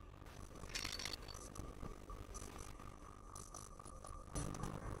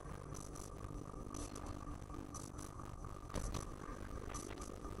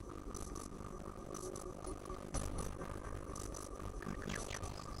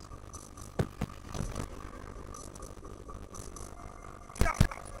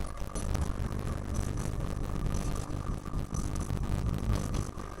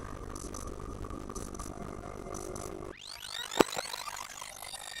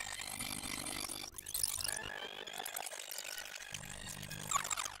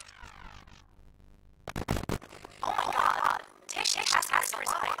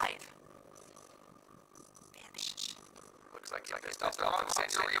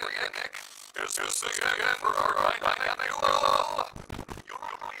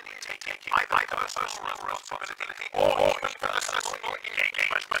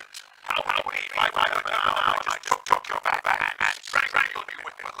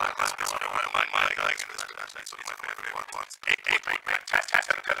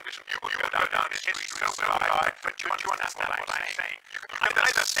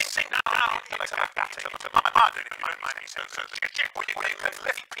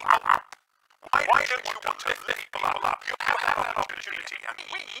 Why don't you want to lift people up? You have an opportunity, and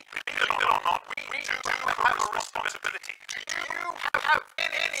we, believe it or not, we do have a responsibility. Do you have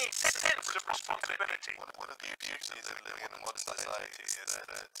any sense of responsibility? One of the beauties of living in a modern society is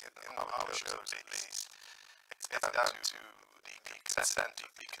that in our shows, at least, it's down to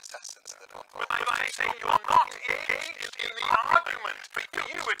the contestants that are But I say you're not engaged in the argument. For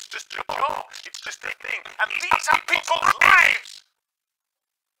you, it's just your job. It's just a thing. And these are people's lives!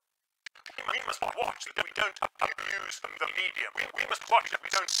 We must watch that we don't abuse the media. We must watch that we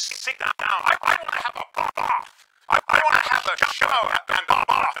don't sit down. I want to have a bath. I want to have a shower and a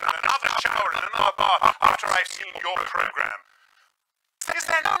bath and another shower and another bath after I've seen your program. Is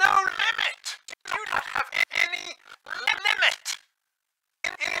there no limit? You don't have any limit.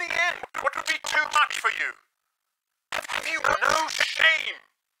 In the end, what would be too much for you? Have you no shame?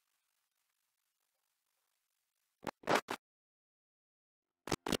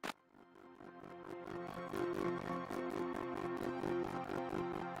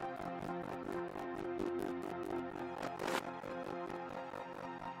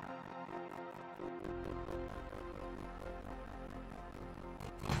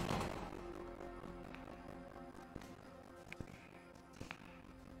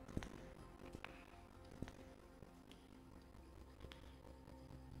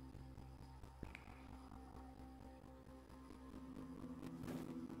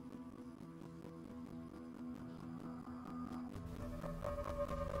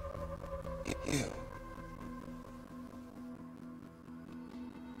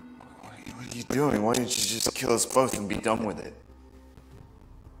 you doing? Why didn't you just kill us both and be done with it?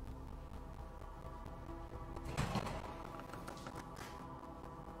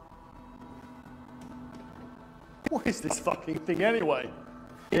 What is this fucking thing anyway?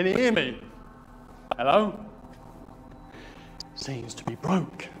 Can you hear me? Hello? Seems to be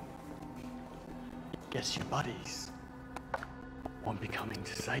broke. Guess your buddies won't be coming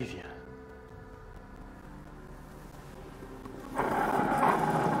to save you.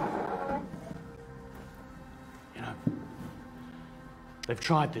 You know, they've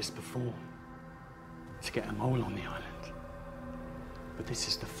tried this before to get a mole on the island. But this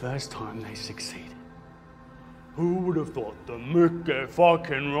is the first time they succeeded. Who would have thought the Mickey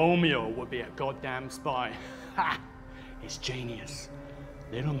fucking Romeo would be a goddamn spy? Ha! It's genius.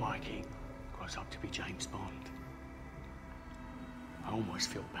 Little Mikey grows up to be James Bond. I almost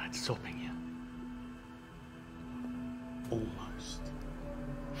feel bad stopping you. Almost.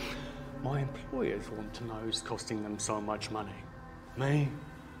 My employers want to know who's costing them so much money. Me?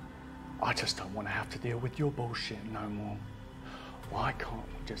 I just don't want to have to deal with your bullshit no more. Why can't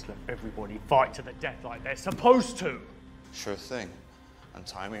we just let everybody fight to the death like they're supposed to? Sure thing. And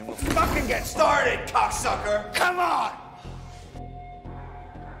timing will Fucking get started, cocksucker! Come on!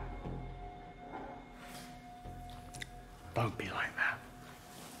 Don't be like that.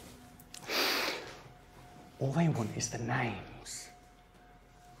 All they want is the names.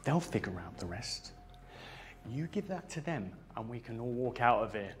 They'll figure out the rest. You give that to them and we can all walk out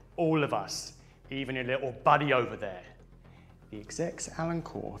of here. All of us. Even your little buddy over there. The execs Alan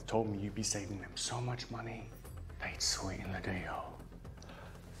Core told me you'd be saving them so much money, they'd sweeten the deal.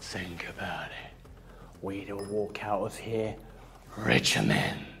 Think about it. We'd all walk out of here richer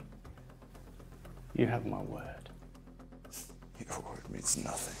men. You have my word. Your word means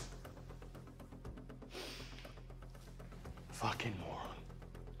nothing. Fucking moron.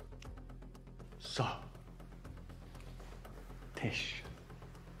 So, Tish,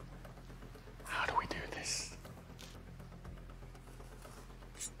 how do we do this?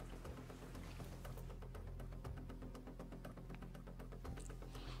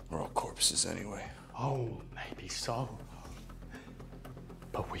 We're all corpses anyway. Oh, maybe so.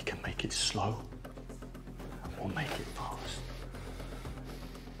 But we can make it slow or make it fast.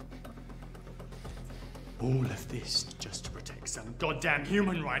 All of this just to protect some goddamn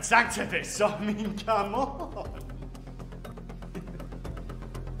human rights activists. I mean, come on.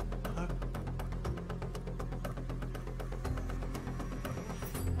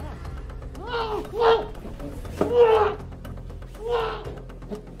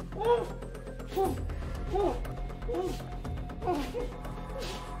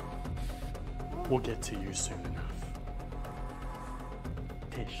 We'll get to you soon enough.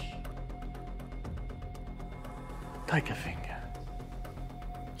 Tish, take a finger.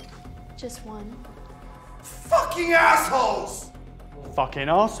 Just one. Fucking assholes! Fucking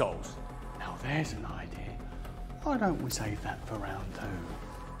arseholes. Now there's an idea. Why don't we save that for round two?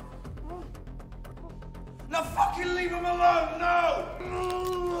 Now fucking leave him alone, no! Ooh.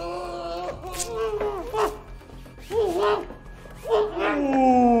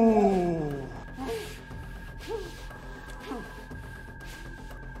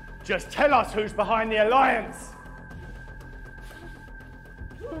 Just tell us who's behind the alliance.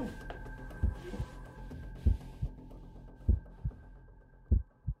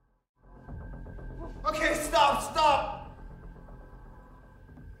 Okay, stop!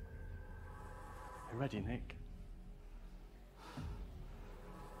 You ready, Nick?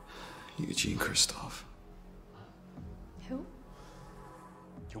 Eugene Christoph. Who? Do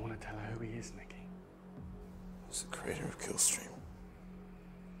you want to tell her who he is, Nicky? He's the creator of Killstream.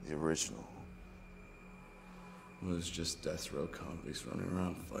 The original. It was just death row convicts running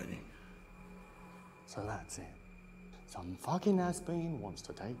around fighting. So that's it. Some fucking has-been wants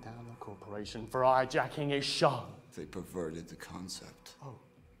to take down the corporation for hijacking his show. They perverted the concept. Oh.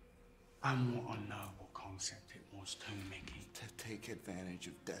 And what a noble concept it was too, Mickey. To take advantage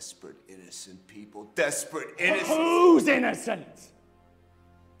of desperate, innocent people. Desperate, innocent... Who's innocent?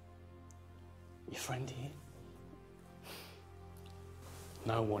 Your friend here?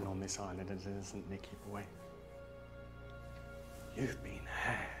 No one on this island is innocent, Nicky boy. You've been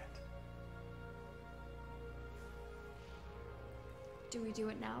had. Do we do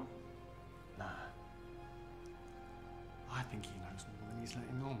it now? Nah. I think he knows more than he's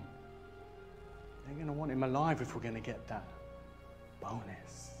letting on. They're gonna want him alive if we're gonna get that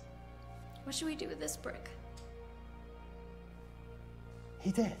bonus. What should we do with this brick?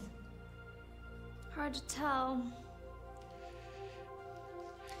 He did. Hard to tell.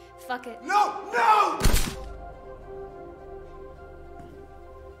 Fuck it. No!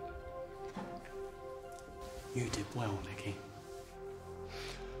 You did well, Nicky.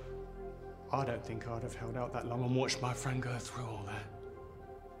 I don't think I'd have held out that long and watched my friend go through all that.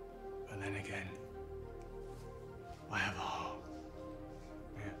 But then again, I have a heart.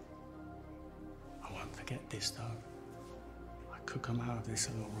 Yeah. I won't forget this, though. I could come out of this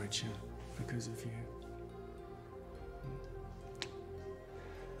a lot richer because of you.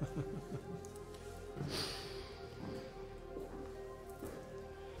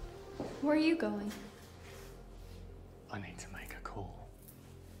 Where are you going? I need to make a call.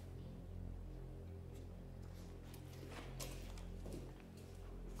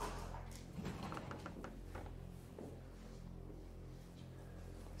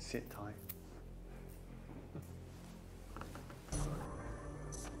 Sit tight.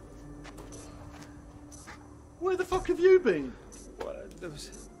 Where the fuck have you been? What? There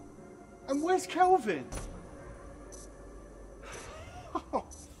was... And where's Kelvin? Oh,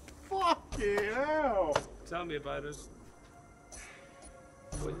 fucking hell! Tell me about it.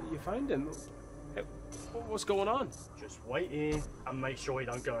 Well, you find him? Hey, what's going on? Just wait here and make sure he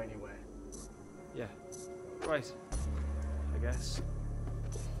don't go anywhere. Yeah, right. I guess.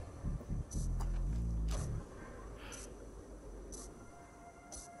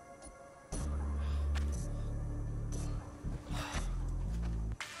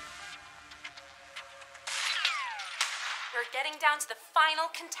 We're getting down to the final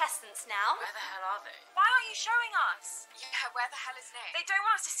contestants now. Where the hell are they? Why aren't you showing us? Yeah, where the hell is Nick? They don't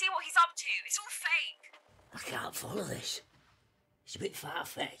want us to see what he's up to. It's all fake. I can't follow this. It's a bit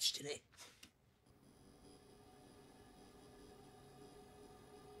far-fetched, isn't it?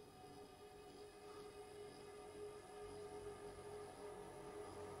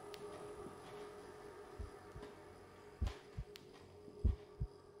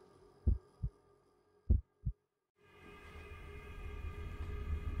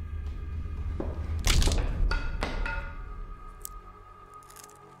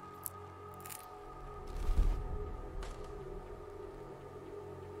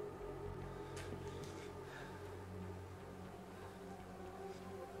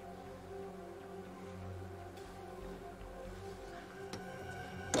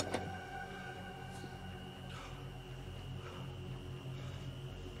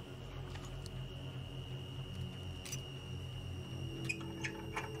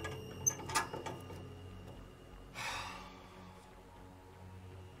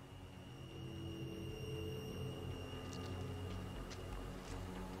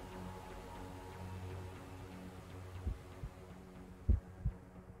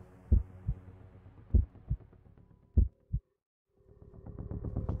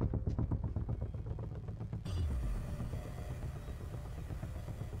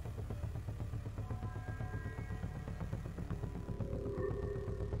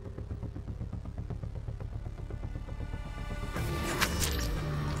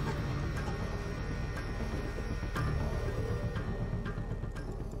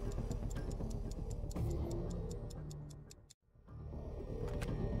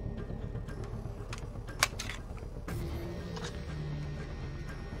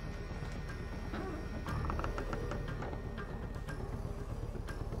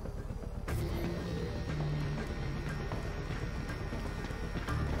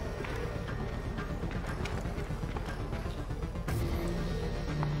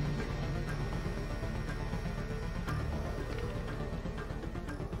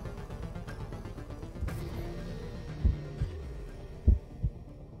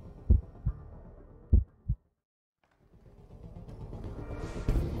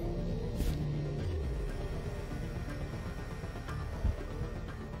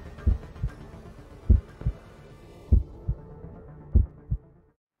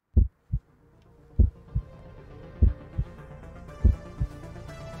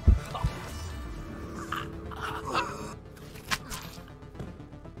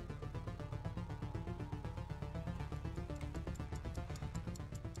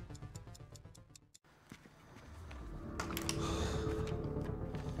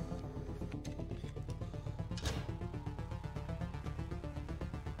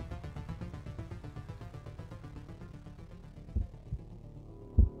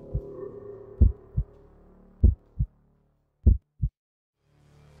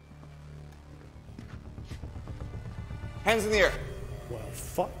 Hands in the air. Well,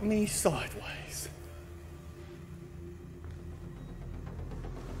 fuck me sideways.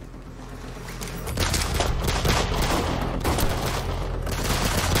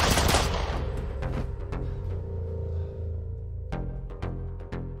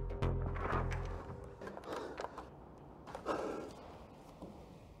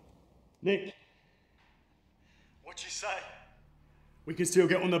 Nick, We can still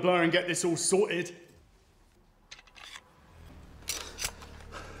get on the blower and get this all sorted.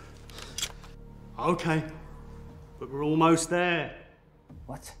 Okay, but we're almost there.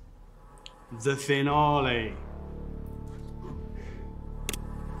 What? The finale.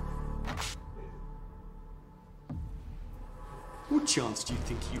 What chance do you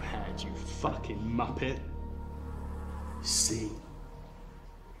think you had, you fucking muppet? See,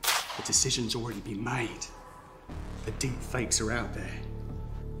 the decision's already been made. The deep fakes are out there.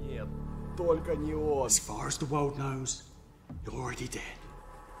 Yeah, только не он. As far as the world knows, you're already dead.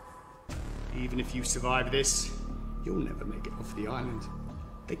 Even if you survive this, you'll never make it off the island.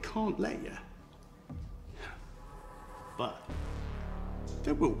 They can't let you. But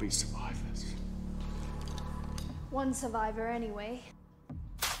there will be survivors. One survivor anyway.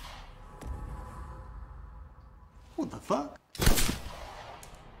 What the fuck?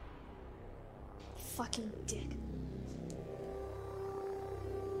 Fucking dick.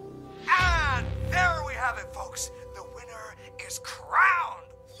 And there we have it, folks. The winner is crowned.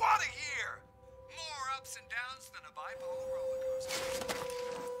 What a year! More ups and downs than a bipolar roller coaster.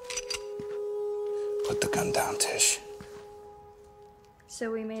 Put the gun down, Tish.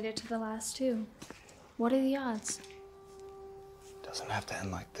 So we made it to the last two. What are the odds? Doesn't have to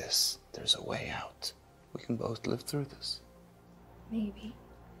end like this. There's a way out. We can both live through this. Maybe.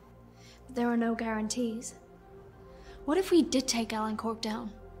 But there are no guarantees. What if we did take Alan Corp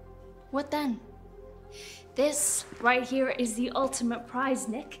down? What then? This right here is the ultimate prize,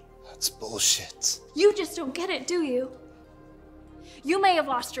 Nick. That's bullshit. You just don't get it, do you? You may have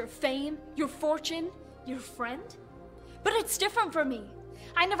lost your fame, your fortune, your friend, but it's different for me.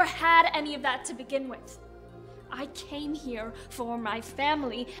 I never had any of that to begin with. I came here for my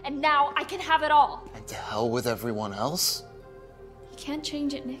family, and now I can have it all. And to hell with everyone else? You can't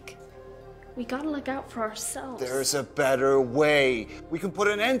change it, Nick. We gotta look out for ourselves. There's a better way. We can put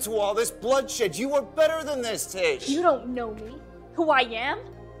an end to all this bloodshed. You are better than this, Tish. You don't know me, who I am.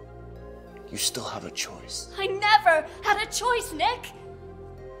 You still have a choice. I never had a choice, Nick.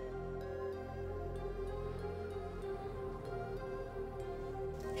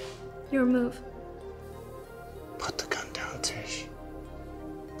 Your move. Put the gun down, Tish.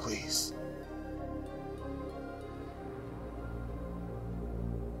 Please.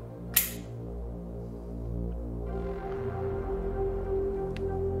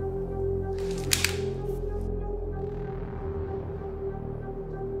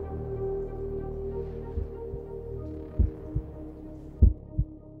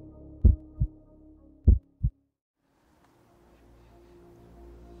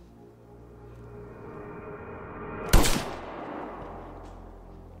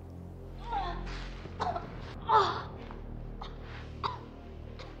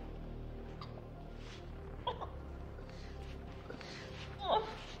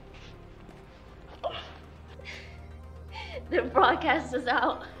 The broadcast is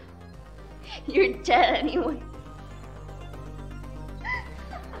out. You're dead anyway.